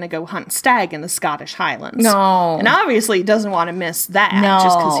friends are going to go hunt stag in the Scottish Highlands. No. And obviously he doesn't want to miss that. No.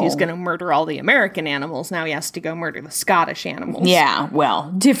 Just because he's going to murder all the American animals. Now he has to go murder the Scottish animals. Yeah, well,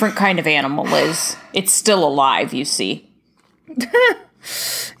 different kind of animal, Liz. It's still alive, you see.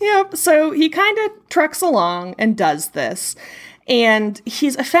 Yep, so he kind of trucks along and does this. And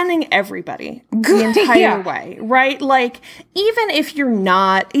he's offending everybody the entire way, right? Like, even if you're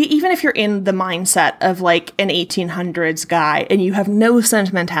in the mindset of like an 1800s guy and you have no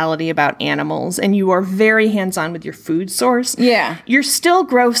sentimentality about animals and you are very hands-on with your food source, you're still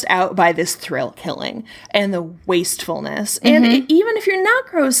grossed out by this thrill killing and the wastefulness. And even if you're not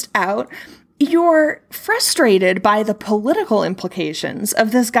grossed out, you're frustrated by the political implications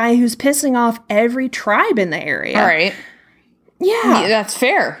of this guy who's pissing off every tribe in the area. All right. Yeah, that's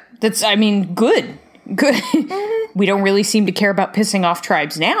fair. Good. Good. We don't really seem to care about pissing off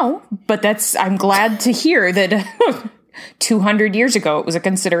tribes now, but I'm glad to hear that 200 years ago it was a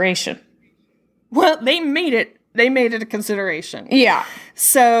consideration. Well, they made it a consideration. Yeah.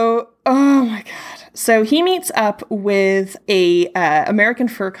 So, oh my God. So he meets up with a American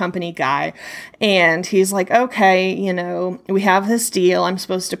Fur Company guy, and he's like, okay, we have this deal. I'm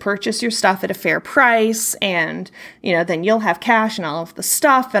supposed to purchase your stuff at a fair price, and, then you'll have cash and all of the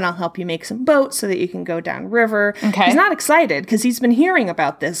stuff, and I'll help you make some boats so that you can go downriver. Okay. He's not excited because he's been hearing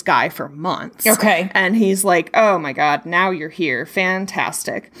about this guy for months. Okay. And he's like, oh my God, now you're here.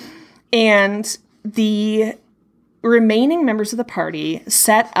 Fantastic. And the remaining members of the party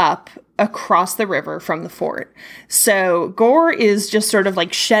set up across the river from the fort. So Gore is just sort of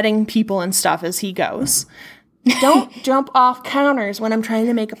like shedding people and stuff as he goes. Don't jump off counters when I'm trying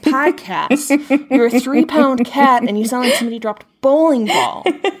to make a podcast. You're a 3-pound cat and you sound like somebody dropped a bowling ball.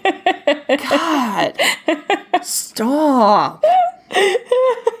 God. Stop.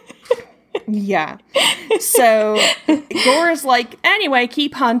 Yeah. So Gore's like, anyway,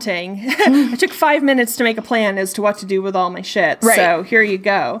 keep hunting. I took 5 minutes to make a plan as to what to do with all my shit. Right. So here you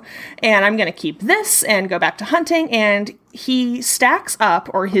go. And I'm going to keep this and go back to hunting. And he stacks up,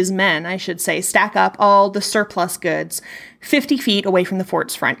 or his men, I should say, stack up all the surplus goods 50 feet away from the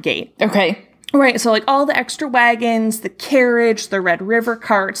fort's front gate. Okay. Right, so like all the extra wagons, the carriage, the Red River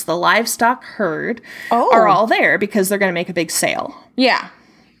carts, the livestock herd are all there because they're going to make a big sale. Yeah.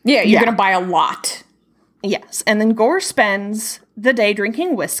 Yeah, you're going to buy a lot. Yes. And then Gore spends the day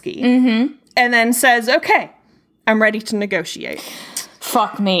drinking whiskey and then says, okay, I'm ready to negotiate.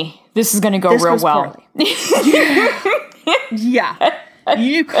 Fuck me. This is going to go real well. Yeah.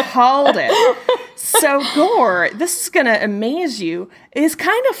 You called it. So Gore, this is going to amaze you, is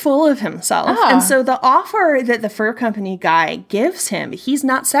kind of full of himself. And so the offer that the fur company guy gives him, he's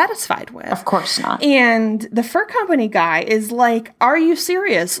not satisfied with. Of course not. And the fur company guy is like, are you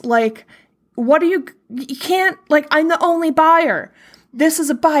serious? Like, you can't, like, I'm the only buyer. This is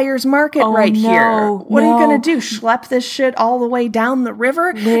a buyer's market here. What are you going to do? Schlep this shit all the way down the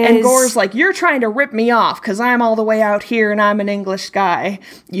river? Liz. And Gore's like, you're trying to rip me off because I'm all the way out here and I'm an English guy.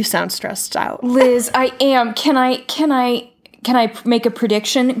 You sound stressed out. Liz, I am. Can I make a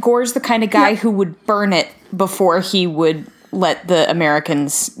prediction? Gore's the kind of guy who would burn it before he would let the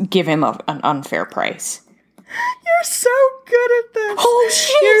Americans give him an unfair price. You're so good at this. Oh,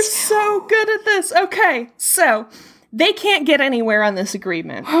 shit. You're so good at this. Okay, so they can't get anywhere on this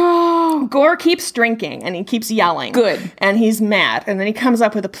agreement. Gore keeps drinking, and he keeps yelling. Good. And he's mad, and then he comes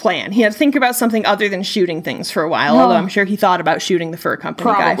up with a plan. He had to think about something other than shooting things for a while, although I'm sure he thought about shooting the fur company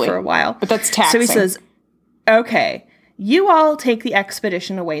guy for a while. But that's taxing. So he says, okay, you all take the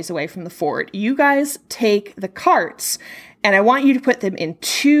expedition a ways away from the fort. You guys take the carts, and I want you to put them in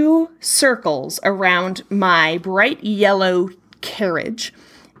 2 circles around my bright yellow carriage.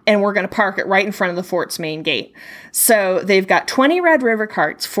 And we're going to park it right in front of the fort's main gate. So they've got 20 Red River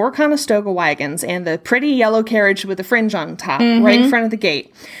carts, 4 Conestoga wagons, and the pretty yellow carriage with the fringe on top right in front of the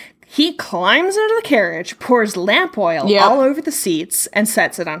gate. He climbs into the carriage, pours lamp oil all over the seats, and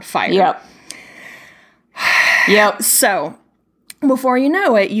sets it on fire. Yep. So before you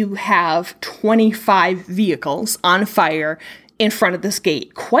know it, you have 25 vehicles on fire in front of this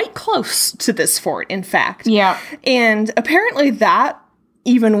gate, quite close to this fort, in fact. Yeah. And apparently that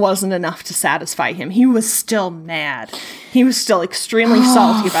even wasn't enough to satisfy him. He was still mad. He was still extremely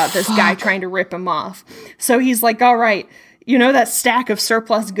salty about this guy trying to rip him off. So he's like, all right, you know that stack of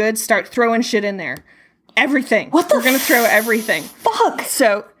surplus goods? Start throwing shit in there. Everything. We're going to throw everything. Fuck.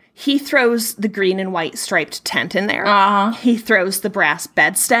 So he throws the green and white striped tent in there. He throws the brass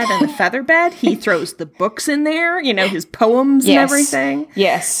bedstead and the feather bed. He throws the books in there, his poems and everything.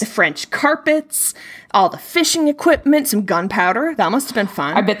 Yes. The French carpets, all the fishing equipment, some gunpowder. That must have been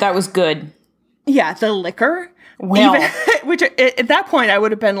fun. I bet that was good. Yeah, the liquor. Well, which at that point I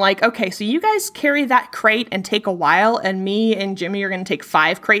would have been like, okay, so you guys carry that crate and take a while, and me and Jimmy are going to take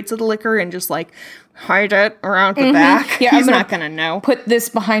 5 crates of the liquor and just like hide it around the back. Yeah, he's not going to know. Put this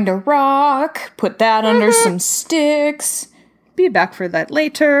behind a rock. Put that under some sticks. Be back for that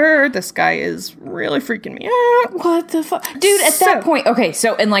later. This guy is really freaking me out. What the fuck? Dude, at that point, okay,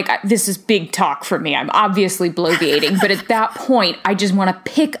 so, and like, this is big talk for me. I'm obviously bloviating, but at that point, I just want to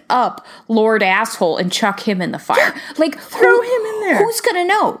pick up Lord Asshole and chuck him in the fire. Like, throw him in there. Who's gonna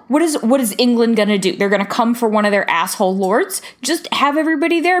know? What is England gonna do? They're gonna come for one of their asshole lords? Just have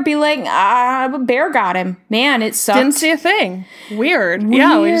everybody there be like, Bear got him. Man, it sucked. Didn't see a thing. Weird.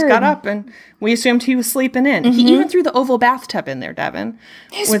 Yeah, we just got up and we assumed he was sleeping in. He even threw the oval bathtub in there, Devin,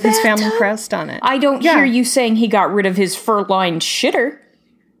 with his family crest on it. I don't hear you saying he got rid of his fur-lined shitter.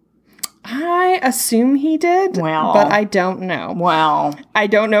 I assume he did, but I don't know. Well, I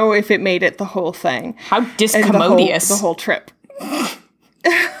don't know if it made it the whole thing. How discommodious. The whole trip.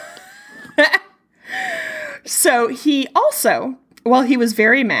 So he also, while he was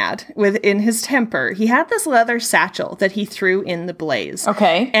very mad in his temper, he had this leather satchel that he threw in the blaze.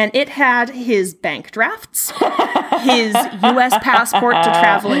 Okay. And it had his bank drafts, his U.S. passport to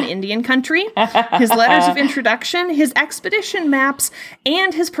travel in Indian country, his letters of introduction, his expedition maps,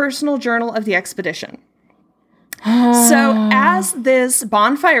 and his personal journal of the expedition. So as this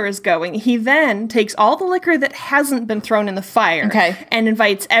bonfire is going, he then takes all the liquor that hasn't been thrown in the fire and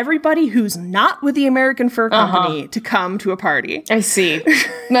invites everybody who's not with the American Fur Company to come to a party. I see.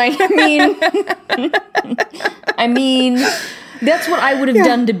 I mean, that's what I would have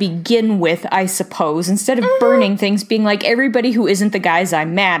done to begin with, I suppose. Instead of burning things, being like, everybody who isn't the guys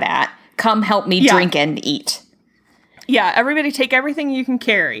I'm mad at, come help me drink and eat. Yeah, everybody take everything you can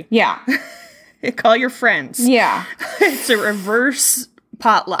carry. Yeah. Call your friends. Yeah. It's a reverse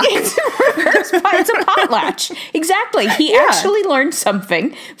potluck. It's a potlatch. Exactly. He actually learned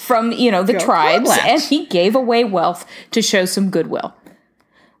something from, the tribes, potlatch. And he gave away wealth to show some goodwill.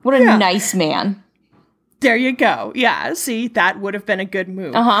 What a nice man. There you go. Yeah, see, that would have been a good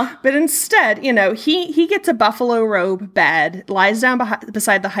move. But instead, he gets a buffalo robe bed, lies down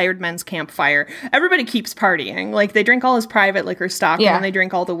beside the hired men's campfire. Everybody keeps partying. Like, they drink all his private liquor stock, and then they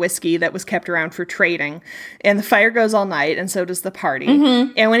drink all the whiskey that was kept around for trading. And the fire goes all night, and so does the party.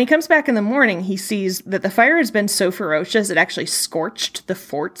 And when he comes back in the morning, he sees that the fire has been so ferocious, it actually scorched the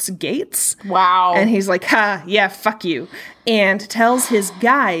fort's gates. Wow. And he's like, fuck you. And tells his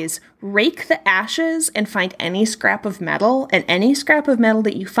guys, rake the ashes and find any scrap of metal, and any scrap of metal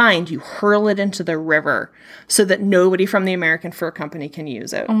that you find, you hurl it into the river so that nobody from the American Fur Company can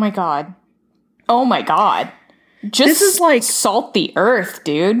use it. Oh my god. This is like salt the earth,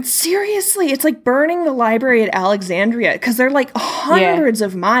 dude. Seriously, it's like burning the library at Alexandria, because they're like hundreds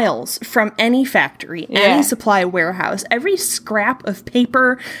of miles from any factory, any supply warehouse, every scrap of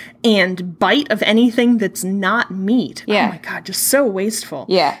paper and bite of anything that's not meat. Yeah. Oh my god, just so wasteful.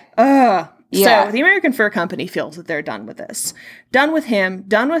 Yeah. So the American Fur Company feels that they're done with this. Done with him,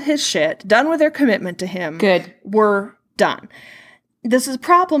 done with his shit, done with their commitment to him. Good. We're done. This is a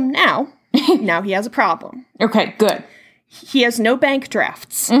problem now. Now he has a problem. Okay, good. He has no bank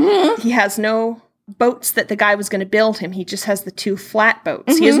drafts. He has no boats that the guy was going to build him. He just has the 2 flat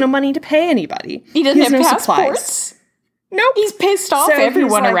boats. He has no money to pay anybody. He doesn't have no passports. Supplies. Nope. He's pissed off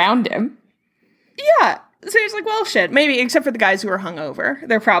everyone around him. Yeah. So he's like, well, shit, maybe, except for the guys who are hungover.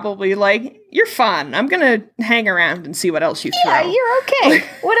 They're probably like, you're fun. I'm going to hang around and see what else you throw. Yeah, you're okay.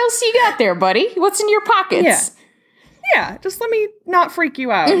 What else you got there, buddy? What's in your pockets? Yeah, just let me not freak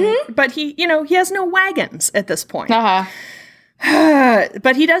you out. But he has no wagons at this point. But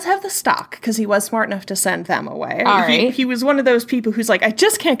he does have the stock, because he was smart enough to send them away. All right. He was one of those people who's like, I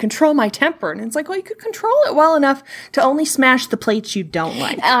just can't control my temper. And it's like, well, you could control it well enough to only smash the plates you don't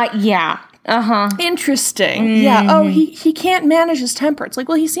like. Yeah. Interesting. Yeah. Oh, he can't manage his temper. It's like,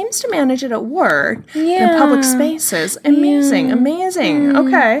 well, he seems to manage it at work in public spaces. Amazing.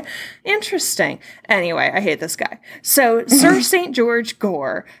 Okay. Interesting. Anyway, I hate this guy. So Sir St. George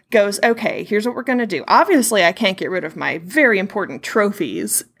Gore goes, okay, here's what we're going to do. Obviously, I can't get rid of my very important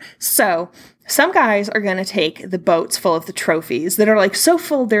trophies. So some guys are going to take the boats full of the trophies that are like so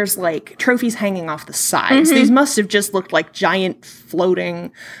full there's like trophies hanging off the sides. These must have just looked like giant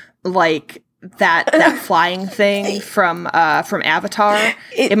floating, like that flying thing from Avatar.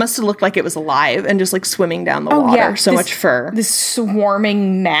 It must have looked like it was alive and just like swimming down the water. Yeah, much fur. This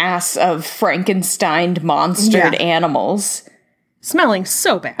swarming mass of Frankenstein monstered animals. Smelling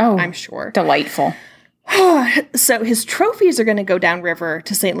so bad, I'm sure. Delightful. So his trophies are going to go downriver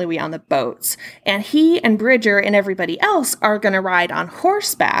to St. Louis on the boats. And he and Bridger and everybody else are going to ride on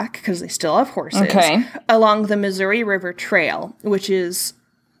horseback, because they still have horses, along the Missouri River Trail, which is,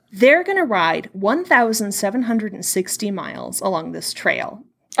 they're going to ride 1,760 miles along this trail.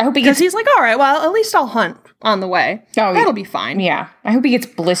 I hope because he's like, all right, well, at least I'll hunt on the way. Oh, that'll be fine. Yeah. I hope he gets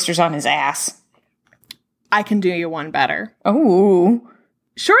blisters on his ass. I can do you one better. Oh.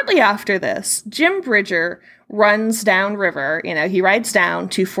 Shortly after this, Jim Bridger runs downriver. He rides down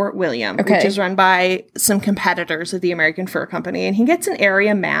to Fort William, which is run by some competitors of the American Fur Company, and he gets an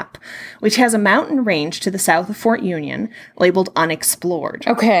area map, which has a mountain range to the south of Fort Union labeled unexplored.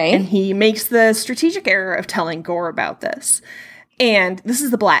 Okay. And he makes the strategic error of telling Gore about this. And this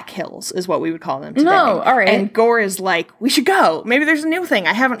is the Black Hills, is what we would call them today. No, all right. And Gore is like, we should go. Maybe there's a new thing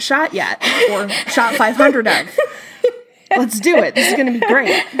I haven't shot yet, or shot 500 of. Let's do it. This is going to be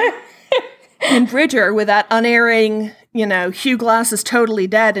great. And Bridger, with that unerring, Hugh Glass is totally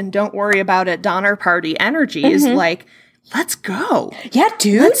dead and don't worry about it, Donner Party energy, is like, let's go. Yeah,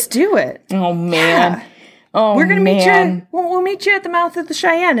 dude. Let's do it. Oh, man. Yeah. Oh, we're gonna meet you. We'll meet you at the mouth of the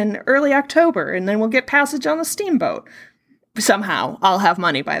Cheyenne in early October, and then we'll get passage on the steamboat. Somehow, I'll have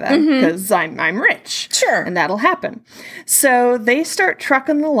money by then, because I'm rich. Sure. And that'll happen. So they start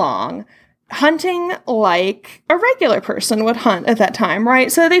trucking along, hunting like a regular person would hunt at that time,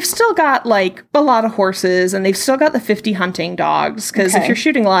 right? So they've still got, like, a lot of horses, and they've still got the 50 hunting dogs, because if you're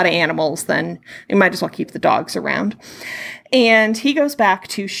shooting a lot of animals, then you might as well keep the dogs around. And he goes back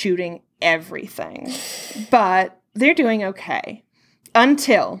to shooting everything. But they're doing okay.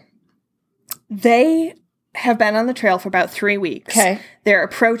 Until they have been on the trail for about 3 weeks. Okay. They're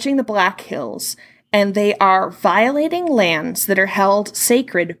approaching the Black Hills, and they are violating lands that are held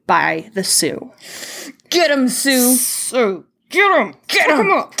sacred by the Sioux. Get 'em, Sioux! So, get 'em! Get 'em!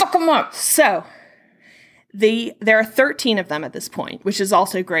 Fuck 'em up! So, there are 13 of them at this point, which is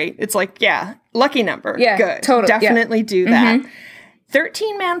also great. It's like, yeah, lucky number. Yeah, good. Totally. Definitely do that.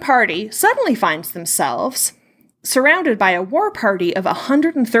 13-man party suddenly finds themselves surrounded by a war party of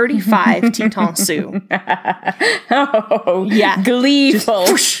 135 Teton Sioux. Oh, yeah. Gleeful.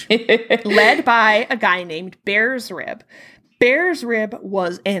 Led by a guy named Bear's Rib. Bear's Rib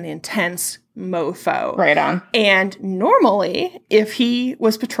was an intense mofo. Right on. And normally, if he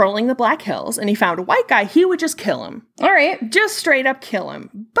was patrolling the Black Hills and he found a white guy, he would just kill him. All right. Just straight up kill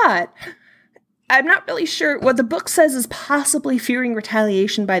him. But I'm not really sure. What the book says is possibly fearing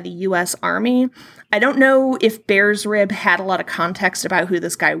retaliation by the U.S. Army. I don't know if Bear's Rib had a lot of context about who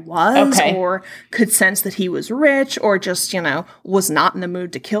this guy was, or could sense that he was rich, or just, was not in the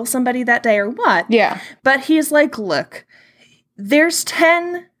mood to kill somebody that day, or what. Yeah. But he's like, look, there's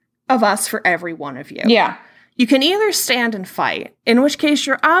 10 of us for every one of you. Yeah. You can either stand and fight, in which case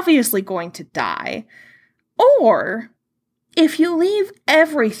you're obviously going to die, or if you leave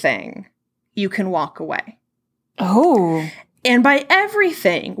everything, you can walk away. Oh. And by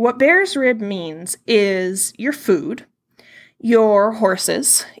everything, what Bear's Rib means is your food, your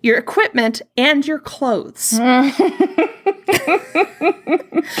horses, your equipment, and your clothes. And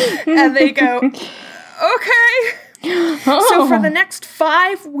they go, okay. Oh. So for the next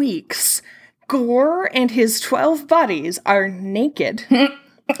 5 weeks, Gore and his 12 buddies are naked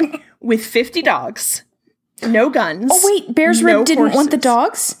with 50 dogs, no guns. Oh, wait, Bear's Rib didn't want the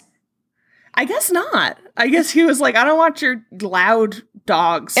dogs? I guess not. I guess he was like, I don't want your loud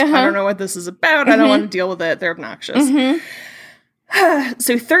dogs. I don't know what this is about. I don't want to deal with it. They're obnoxious.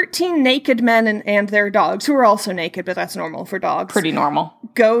 So 13 naked men and their dogs, who are also naked, but that's normal for dogs. Pretty normal.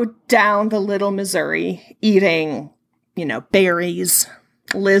 Go down the Little Missouri eating, berries,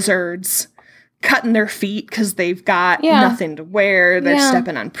 lizards, cutting their feet because they've got nothing to wear. They're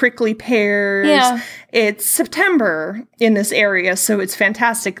stepping on prickly pears. Yeah. It's September in this area, so it's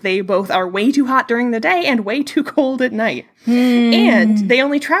fantastic. They both are way too hot during the day and way too cold at night. And they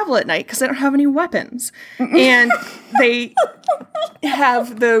only travel at night because they don't have any weapons. And they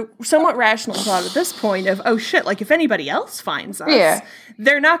have the somewhat rational thought at this point of, oh shit, like if anybody else finds us,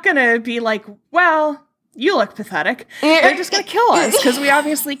 they're not going to be like, well, you look pathetic. They're just going to kill us because we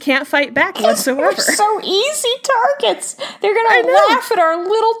obviously can't fight back whatsoever. We're so easy targets. They're going to laugh at our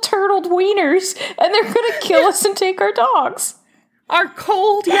little turtled wieners, and they're going to kill us and take our dogs. Our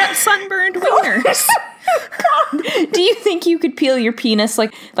cold yet sunburned wieners. God. Do you think you could peel your penis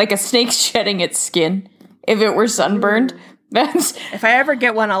like a snake shedding its skin if it were sunburned? That's if I ever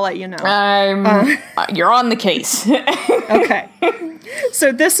get one, I'll let you know. You're on the case. Okay.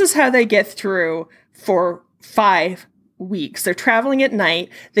 So this is how they get through for 5 weeks. They're traveling at night.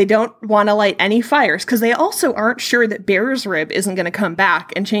 They don't want to light any fires because they also aren't sure that Bear's Rib isn't going to come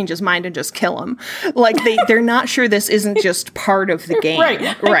back and change his mind and just kill him. Like, they're not sure this isn't just part of the game.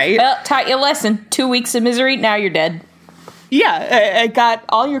 Right. Well, taught you a lesson. 2 weeks of misery, now you're dead. Yeah, I got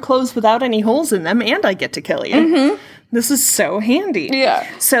all your clothes without any holes in them, and I get to kill you. Mm-hmm. This is so handy. Yeah.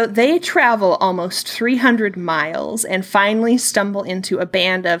 So they travel almost 300 miles and finally stumble into a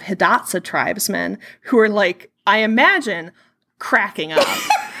band of Hidatsa tribesmen who are like, I imagine, cracking up.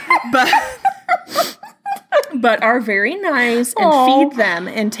 but are very nice and feed them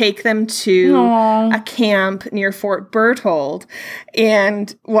and take them to a camp near Fort Berthold.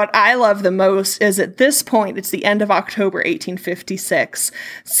 And what I love the most is at this point, it's the end of October 1856.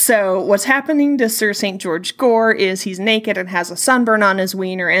 So what's happening to Sir St. George Gore is he's naked and has a sunburn on his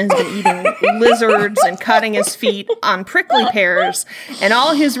wiener and has been eating lizards and cutting his feet on prickly pears. And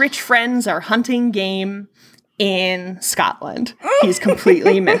all his rich friends are hunting game in Scotland. He's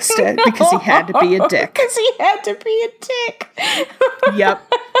completely missed it because he had to be a dick.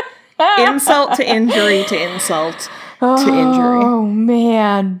 Yep. Insult to injury to insult to injury. Oh,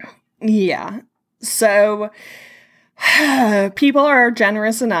 man. Yeah. So people are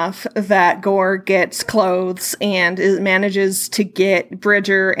generous enough that Gore gets clothes and manages to get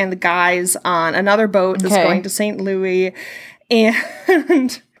Bridger and the guys on another boat that's going to St. Louis.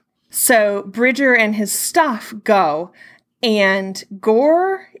 And so Bridger and his stuff go, and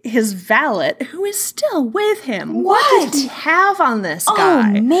Gore, his valet, who is still with him. What did he have on this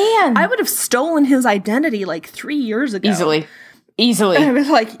guy? Oh, man. I would have stolen his identity like 3 years ago. Easily. And I was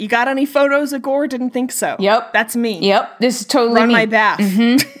like, you got any photos of Gore? Didn't think so. Yep. That's me. Yep. This is totally Run me. my bath.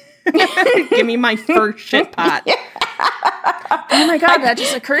 Mm-hmm. Give me my first shit pot. Oh my God, that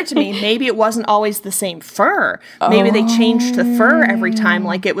just occurred to me. Maybe it wasn't always the same fur. Maybe they changed the fur every time,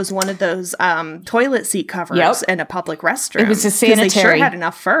 like it was one of those toilet seat covers in a public restroom. It was a sanitary. They sure had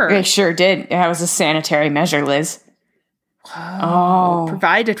enough fur. It sure did. That was a sanitary measure, Liz.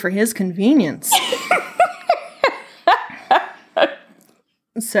 Provided for his convenience.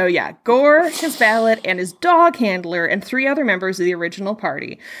 So yeah, Gore, his valet, and his dog handler, and 3 other members of the original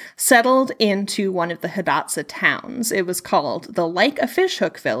party settled into one of the Hidatsa towns. It was called the Like a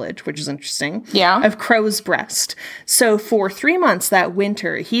Fishhook Village, which is interesting, of Crow's Breast. So for 3 months that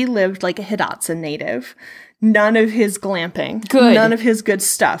winter, he lived like a Hidatsa native. None of his glamping. Good. None of his good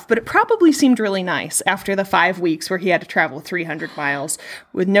stuff. But it probably seemed really nice after the 5 weeks where he had to travel 300 miles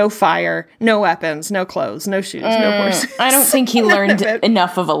with no fire, no weapons, no clothes, no shoes, no horses. I don't think he learned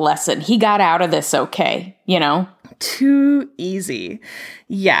enough of a lesson. He got out of this okay, you know? Too easy.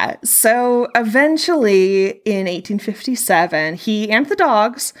 Yeah. So eventually in 1857, he and the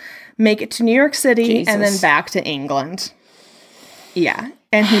dogs make it to New York City and then back to England. Yeah.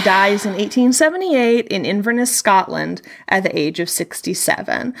 And he dies in 1878 in Inverness, Scotland, at the age of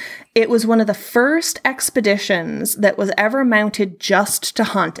 67. It was one of the first expeditions that was ever mounted just to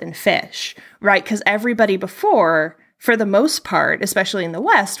hunt and fish, right? Because everybody before, for the most part, especially in the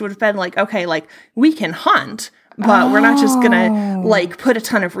West, would have been like, okay, like, we can hunt, but we're not just going to, like, put a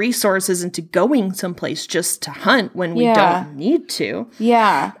ton of resources into going someplace just to hunt when we don't need to.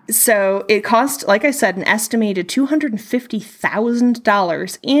 Yeah. So it cost, like I said, an estimated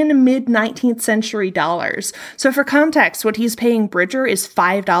 $250,000 in mid-19th century dollars. So for context, what he's paying Bridger is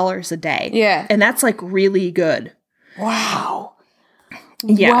 $5 a day. Yeah. And that's, like, really good. Wow.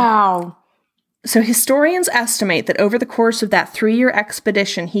 Yeah. Wow. So historians estimate that over the course of that 3-year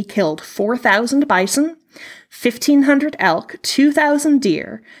expedition, he killed 4,000 bison, 1,500 elk, 2,000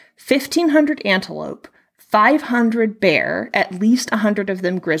 deer, 1,500 antelope, 500 bear, at least 100 of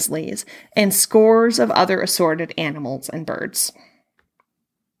them grizzlies, and scores of other assorted animals and birds.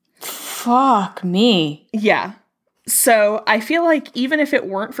 Fuck me. Yeah. So I feel like even if it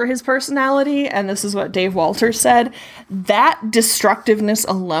weren't for his personality, and this is what Dave Walters said, that destructiveness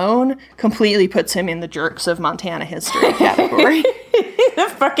alone completely puts him in the jerks of Montana history category. The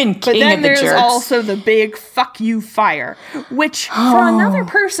fucking king of the jerks. But then there's also the big fuck you fire, which for another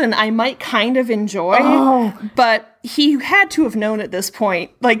person I might kind of enjoy, but he had to have known at this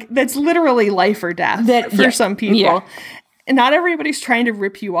point, like, that's literally life or death for some people. Yeah. And not everybody's trying to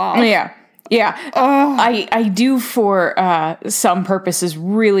rip you off. Yeah. Yeah, I do for some purposes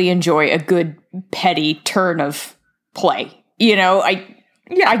really enjoy a good petty turn of play. You know, I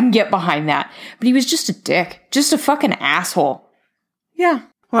can get behind that. But he was just a dick, just a fucking asshole. Yeah.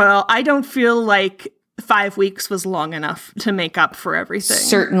 Well, I don't feel like 5 weeks was long enough to make up for everything.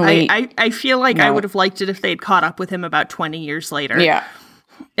 Certainly. I feel like I would have liked it if they'd caught up with him about 20 years later. Yeah.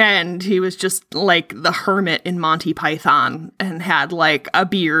 And he was just like the hermit in Monty Python and had like a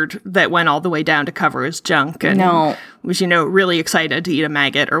beard that went all the way down to cover his junk and was, really excited to eat a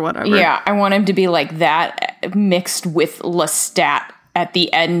maggot or whatever. Yeah, I want him to be like that mixed with Lestat at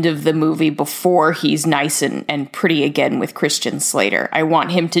the end of the movie before he's nice and pretty again with Christian Slater. I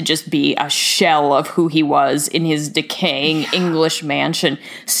want him to just be a shell of who he was in his decaying English mansion,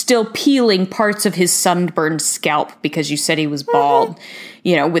 still peeling parts of his sunburned scalp because you said he was bald.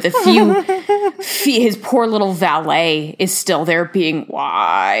 With a few, his poor little valet is still there being,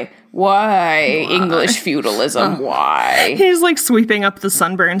 why? English feudalism, why? He's like sweeping up the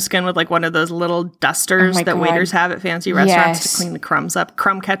sunburned skin with like one of those little dusters that waiters have at fancy restaurants to clean the crumbs up.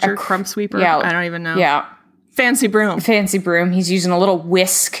 Crumb catcher, crumb sweeper. Yeah. I don't even know. Yeah. Fancy broom. He's using a little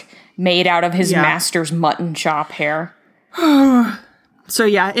whisk made out of his master's mutton chop hair. So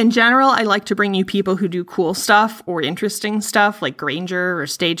yeah, in general, I like to bring you people who do cool stuff or interesting stuff like Granger or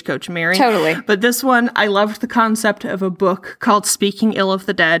Stagecoach Mary. Totally. But this one, I loved the concept of a book called Speaking Ill of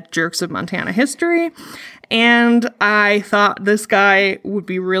the Dead, Jerks of Montana History. And I thought this guy would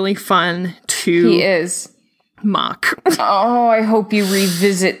be really fun to mock. Oh, I hope you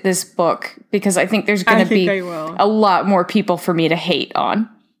revisit this book because I think there's going to be a lot more people for me to hate on.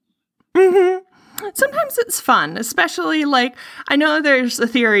 Mm-hmm. Sometimes it's fun, especially like, I know there's a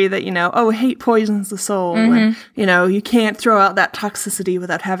theory that, hate poisons the soul. And, you can't throw out that toxicity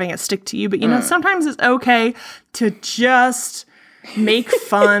without having it stick to you. But, sometimes it's okay to just make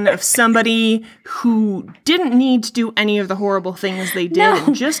fun of somebody who didn't need to do any of the horrible things they did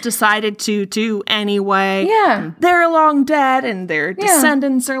and just decided to do anyway. Yeah. They're long dead and their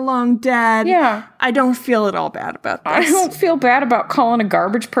descendants are long dead. Yeah. I don't feel at all bad about this. I don't feel bad about calling a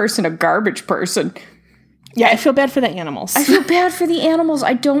garbage person a garbage person. Yeah, I feel bad for the animals. I feel bad for the animals.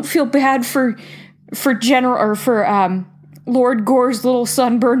 I don't feel bad for Lord Gore's little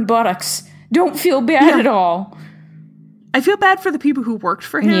sunburned buttocks. Don't feel bad at all. I feel bad for the people who worked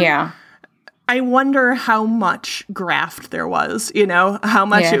for him. Yeah. I wonder how much graft there was, how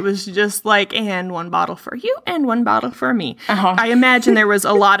much it was just like, and one bottle for you and one bottle for me. Uh-huh. I imagine there was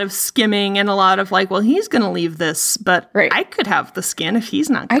a lot of skimming and a lot of like, well, he's going to leave this, but I could have the skin if he's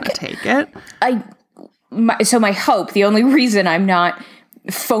not going to take it. So my hope, the only reason I'm not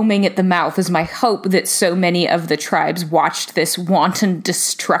foaming at the mouth is my hope that so many of the tribes watched this wanton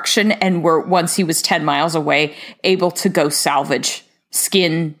destruction and were, once he was 10 miles away, able to go salvage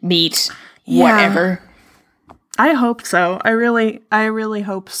skin, meat, whatever. I hope so. I really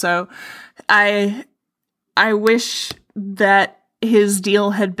hope so. I wish that his deal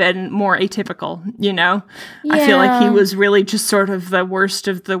had been more atypical, I feel like he was really just sort of the worst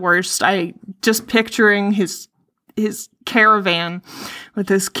of the worst. I just picturing his caravan with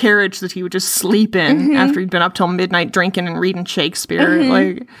this carriage that he would just sleep in after he'd been up till midnight drinking and reading Shakespeare.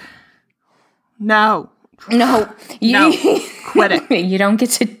 Like, no, quit it. You don't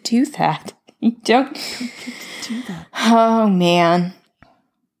get to do that. You don't get to do that. Oh man.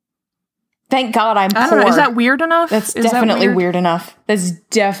 Thank God I'm poor. I don't know, is that weird enough? That's definitely weird enough. That's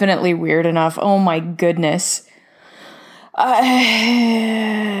definitely weird enough. Oh my goodness.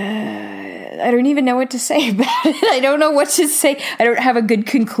 I don't even know what to say about it. I don't know what to say. I don't have a good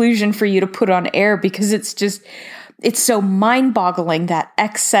conclusion for you to put on air because it's so mind-boggling, that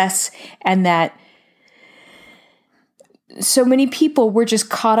excess and that so many people were just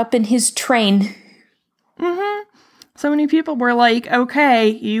caught up in his train. Mm-hmm. So many people were like, okay,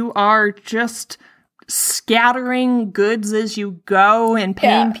 you are just scattering goods as you go and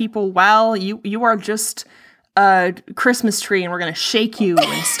paying people well. You are just a Christmas tree and we're going to shake you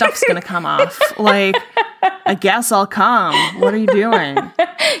and stuff's going to come off. Like, I guess I'll come. What are you doing?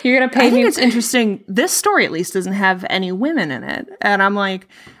 You're going to pay me. I think it's interesting. This story at least doesn't have any women in it. And I'm like,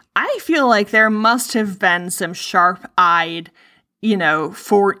 I feel like there must have been some sharp-eyed,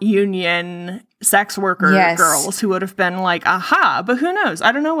 Fort Union sex worker girls who would have been like, aha, but who knows?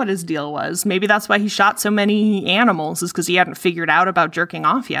 I don't know what his deal was. Maybe that's why he shot so many animals, is because he hadn't figured out about jerking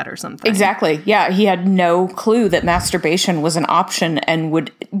off yet or something. Exactly. Yeah, he had no clue that masturbation was an option and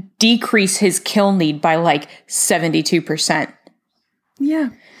would decrease his kill need by like 72%. Yeah.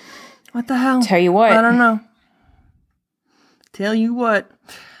 What the hell? Tell you what. I don't know. Tell you what.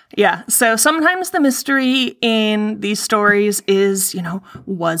 Yeah, so sometimes the mystery in these stories is,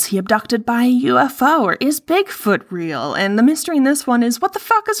 was he abducted by a UFO or is Bigfoot real? And the mystery in this one is, what the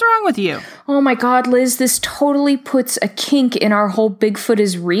fuck is wrong with you? Oh my God, Liz, this totally puts a kink in our whole Bigfoot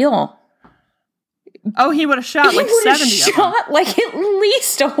is real. Oh, he would have shot like 70 of them. He would have shot like at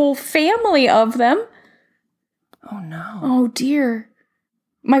least a whole family of them. Oh no. Oh dear.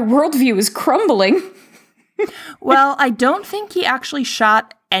 My worldview is crumbling. Well, I don't think he actually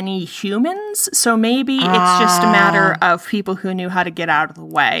shot any humans, so maybe it's just a matter of people who knew how to get out of the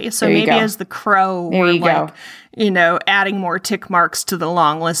way. So maybe as the Crow were like, adding more tick marks to the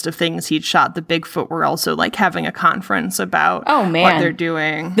long list of things he'd shot, the Bigfoot were also like having a conference about what they're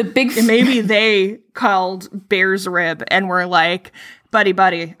doing. The Bigfoot. Maybe they called Bear's Rib and were like, buddy,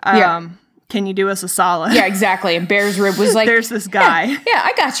 can you do us a solid? Yeah, exactly. And Bear's Rib was like, there's this guy. Yeah,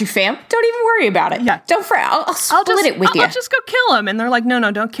 I got you, fam. Don't even worry about it. Yeah. Don't fret. I'll split it with you. I'll just go kill him. And they're like,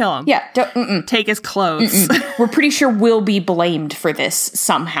 no, don't kill him. Yeah. Don't take his clothes. We're pretty sure we'll be blamed for this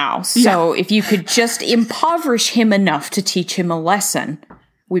somehow. So if you could just impoverish him enough to teach him a lesson,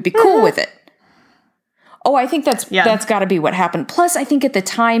 we'd be cool with it. Oh, I think that's got to be what happened. Plus, I think at the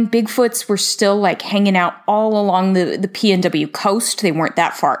time, Bigfoots were still like hanging out all along the PNW coast. They weren't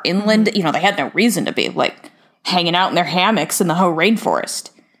that far inland. They had no reason to be like hanging out in their hammocks in the Hoh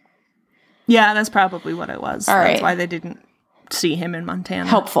rainforest. Yeah, that's probably what it was. All that's right. why they didn't see him in Montana.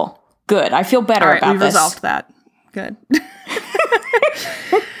 Helpful. Good. I feel better about we've this. Resolved that. Good.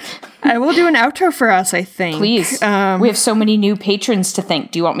 I will do an outro for us, I think. Please. We have so many new patrons to thank.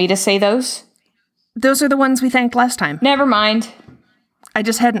 Do you want me to say those? Those are the ones we thanked last time. Never mind. I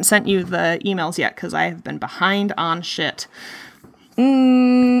just hadn't sent you the emails yet because I have been behind on shit.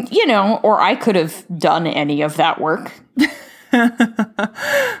 Or I could have done any of that work.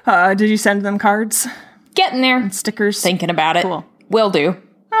 Did you send them cards? Getting there. And stickers? Thinking about it. Cool. Will do.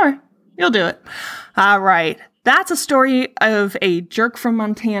 All right. You'll do it. All right. That's a story of a jerk from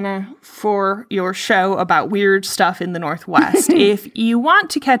Montana for your show about weird stuff in the Northwest. If you want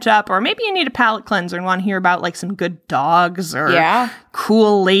to catch up, or maybe you need a palate cleanser and want to hear about like some good dogs or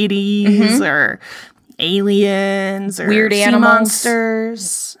cool ladies or aliens or weird sea animals,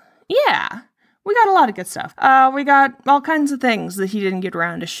 monsters. Yeah. We got a lot of good stuff. We got all kinds of things that he didn't get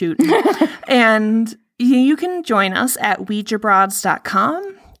around to shooting. And you can join us at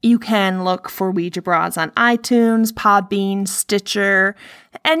OuijaBroads.com. You can look for Ouija Broads on iTunes, Podbean, Stitcher.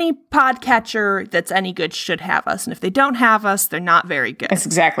 Any podcatcher that's any good should have us. And if they don't have us, they're not very good. That's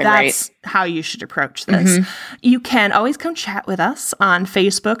exactly right. That's how you should approach this. You can always come chat with us on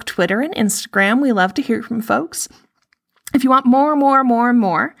Facebook, Twitter, and Instagram. We love to hear from folks. If you want more,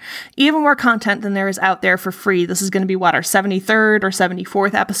 even more content than there is out there for free, this is going to be, our 73rd or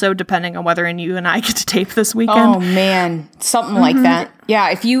 74th episode, depending on whether you and I get to tape this weekend. Oh, man. Something like that. Yeah,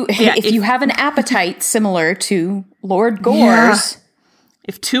 if you have an appetite similar to Lord Gore's...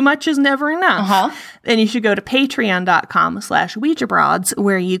 If too much is never enough, then you should go to patreon.com/OuijaBroads,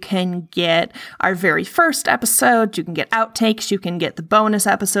 where you can get our very first episode, you can get outtakes, you can get the bonus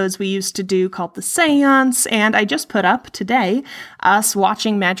episodes we used to do called The Seance, and I just put up today us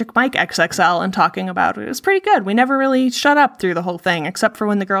watching Magic Mike XXL and talking about it. It was pretty good. We never really shut up through the whole thing, except for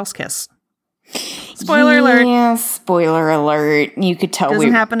when the girls kiss. Spoiler alert. Yeah, spoiler alert. You could tell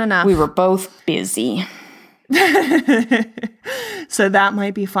Doesn't happen enough. We were both busy. So that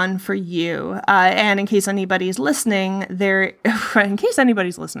might be fun for you. And in case anybody's listening, in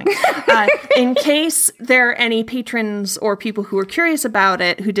case there are any patrons or people who are curious about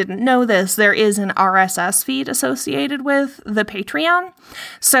it who didn't know this, there is an RSS feed associated with the Patreon.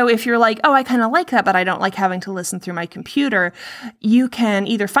 So if you're like, oh, I kind of like that, but I don't like having to listen through my computer, you can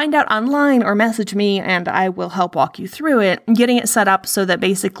either find out online or message me and I will help walk you through it, getting it set up so that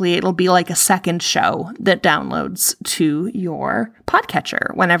basically it'll be like a second show that downloads to your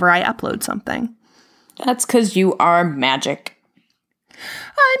podcatcher whenever I upload something. That's because you are magic.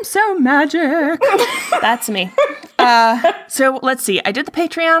 I'm so magic. That's me. So let's see. I did the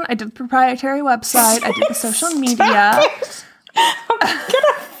Patreon. I did the proprietary website. I did the social media. I'm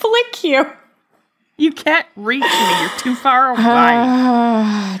gonna flick you. You can't reach me. You're too far away.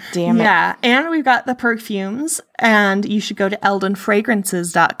 Damn it. Yeah. And we've got the perfumes. And you should go to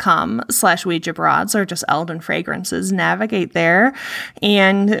eldenfragrances.com/OuijaBroads or just Elden Fragrances. Navigate there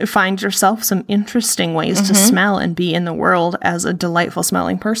and find yourself some interesting ways to smell and be in the world as a delightful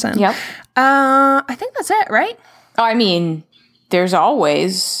smelling person. Yep. I think that's it, right? I mean, there's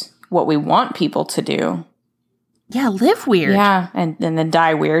always what we want people to do. Yeah, live weird. Yeah, and then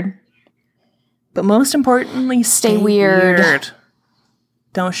die weird. But most importantly, stay weird.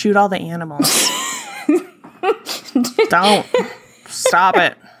 Don't shoot all the animals. Don't. Stop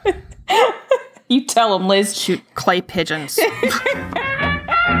it. You tell them, Liz. Shoot clay pigeons.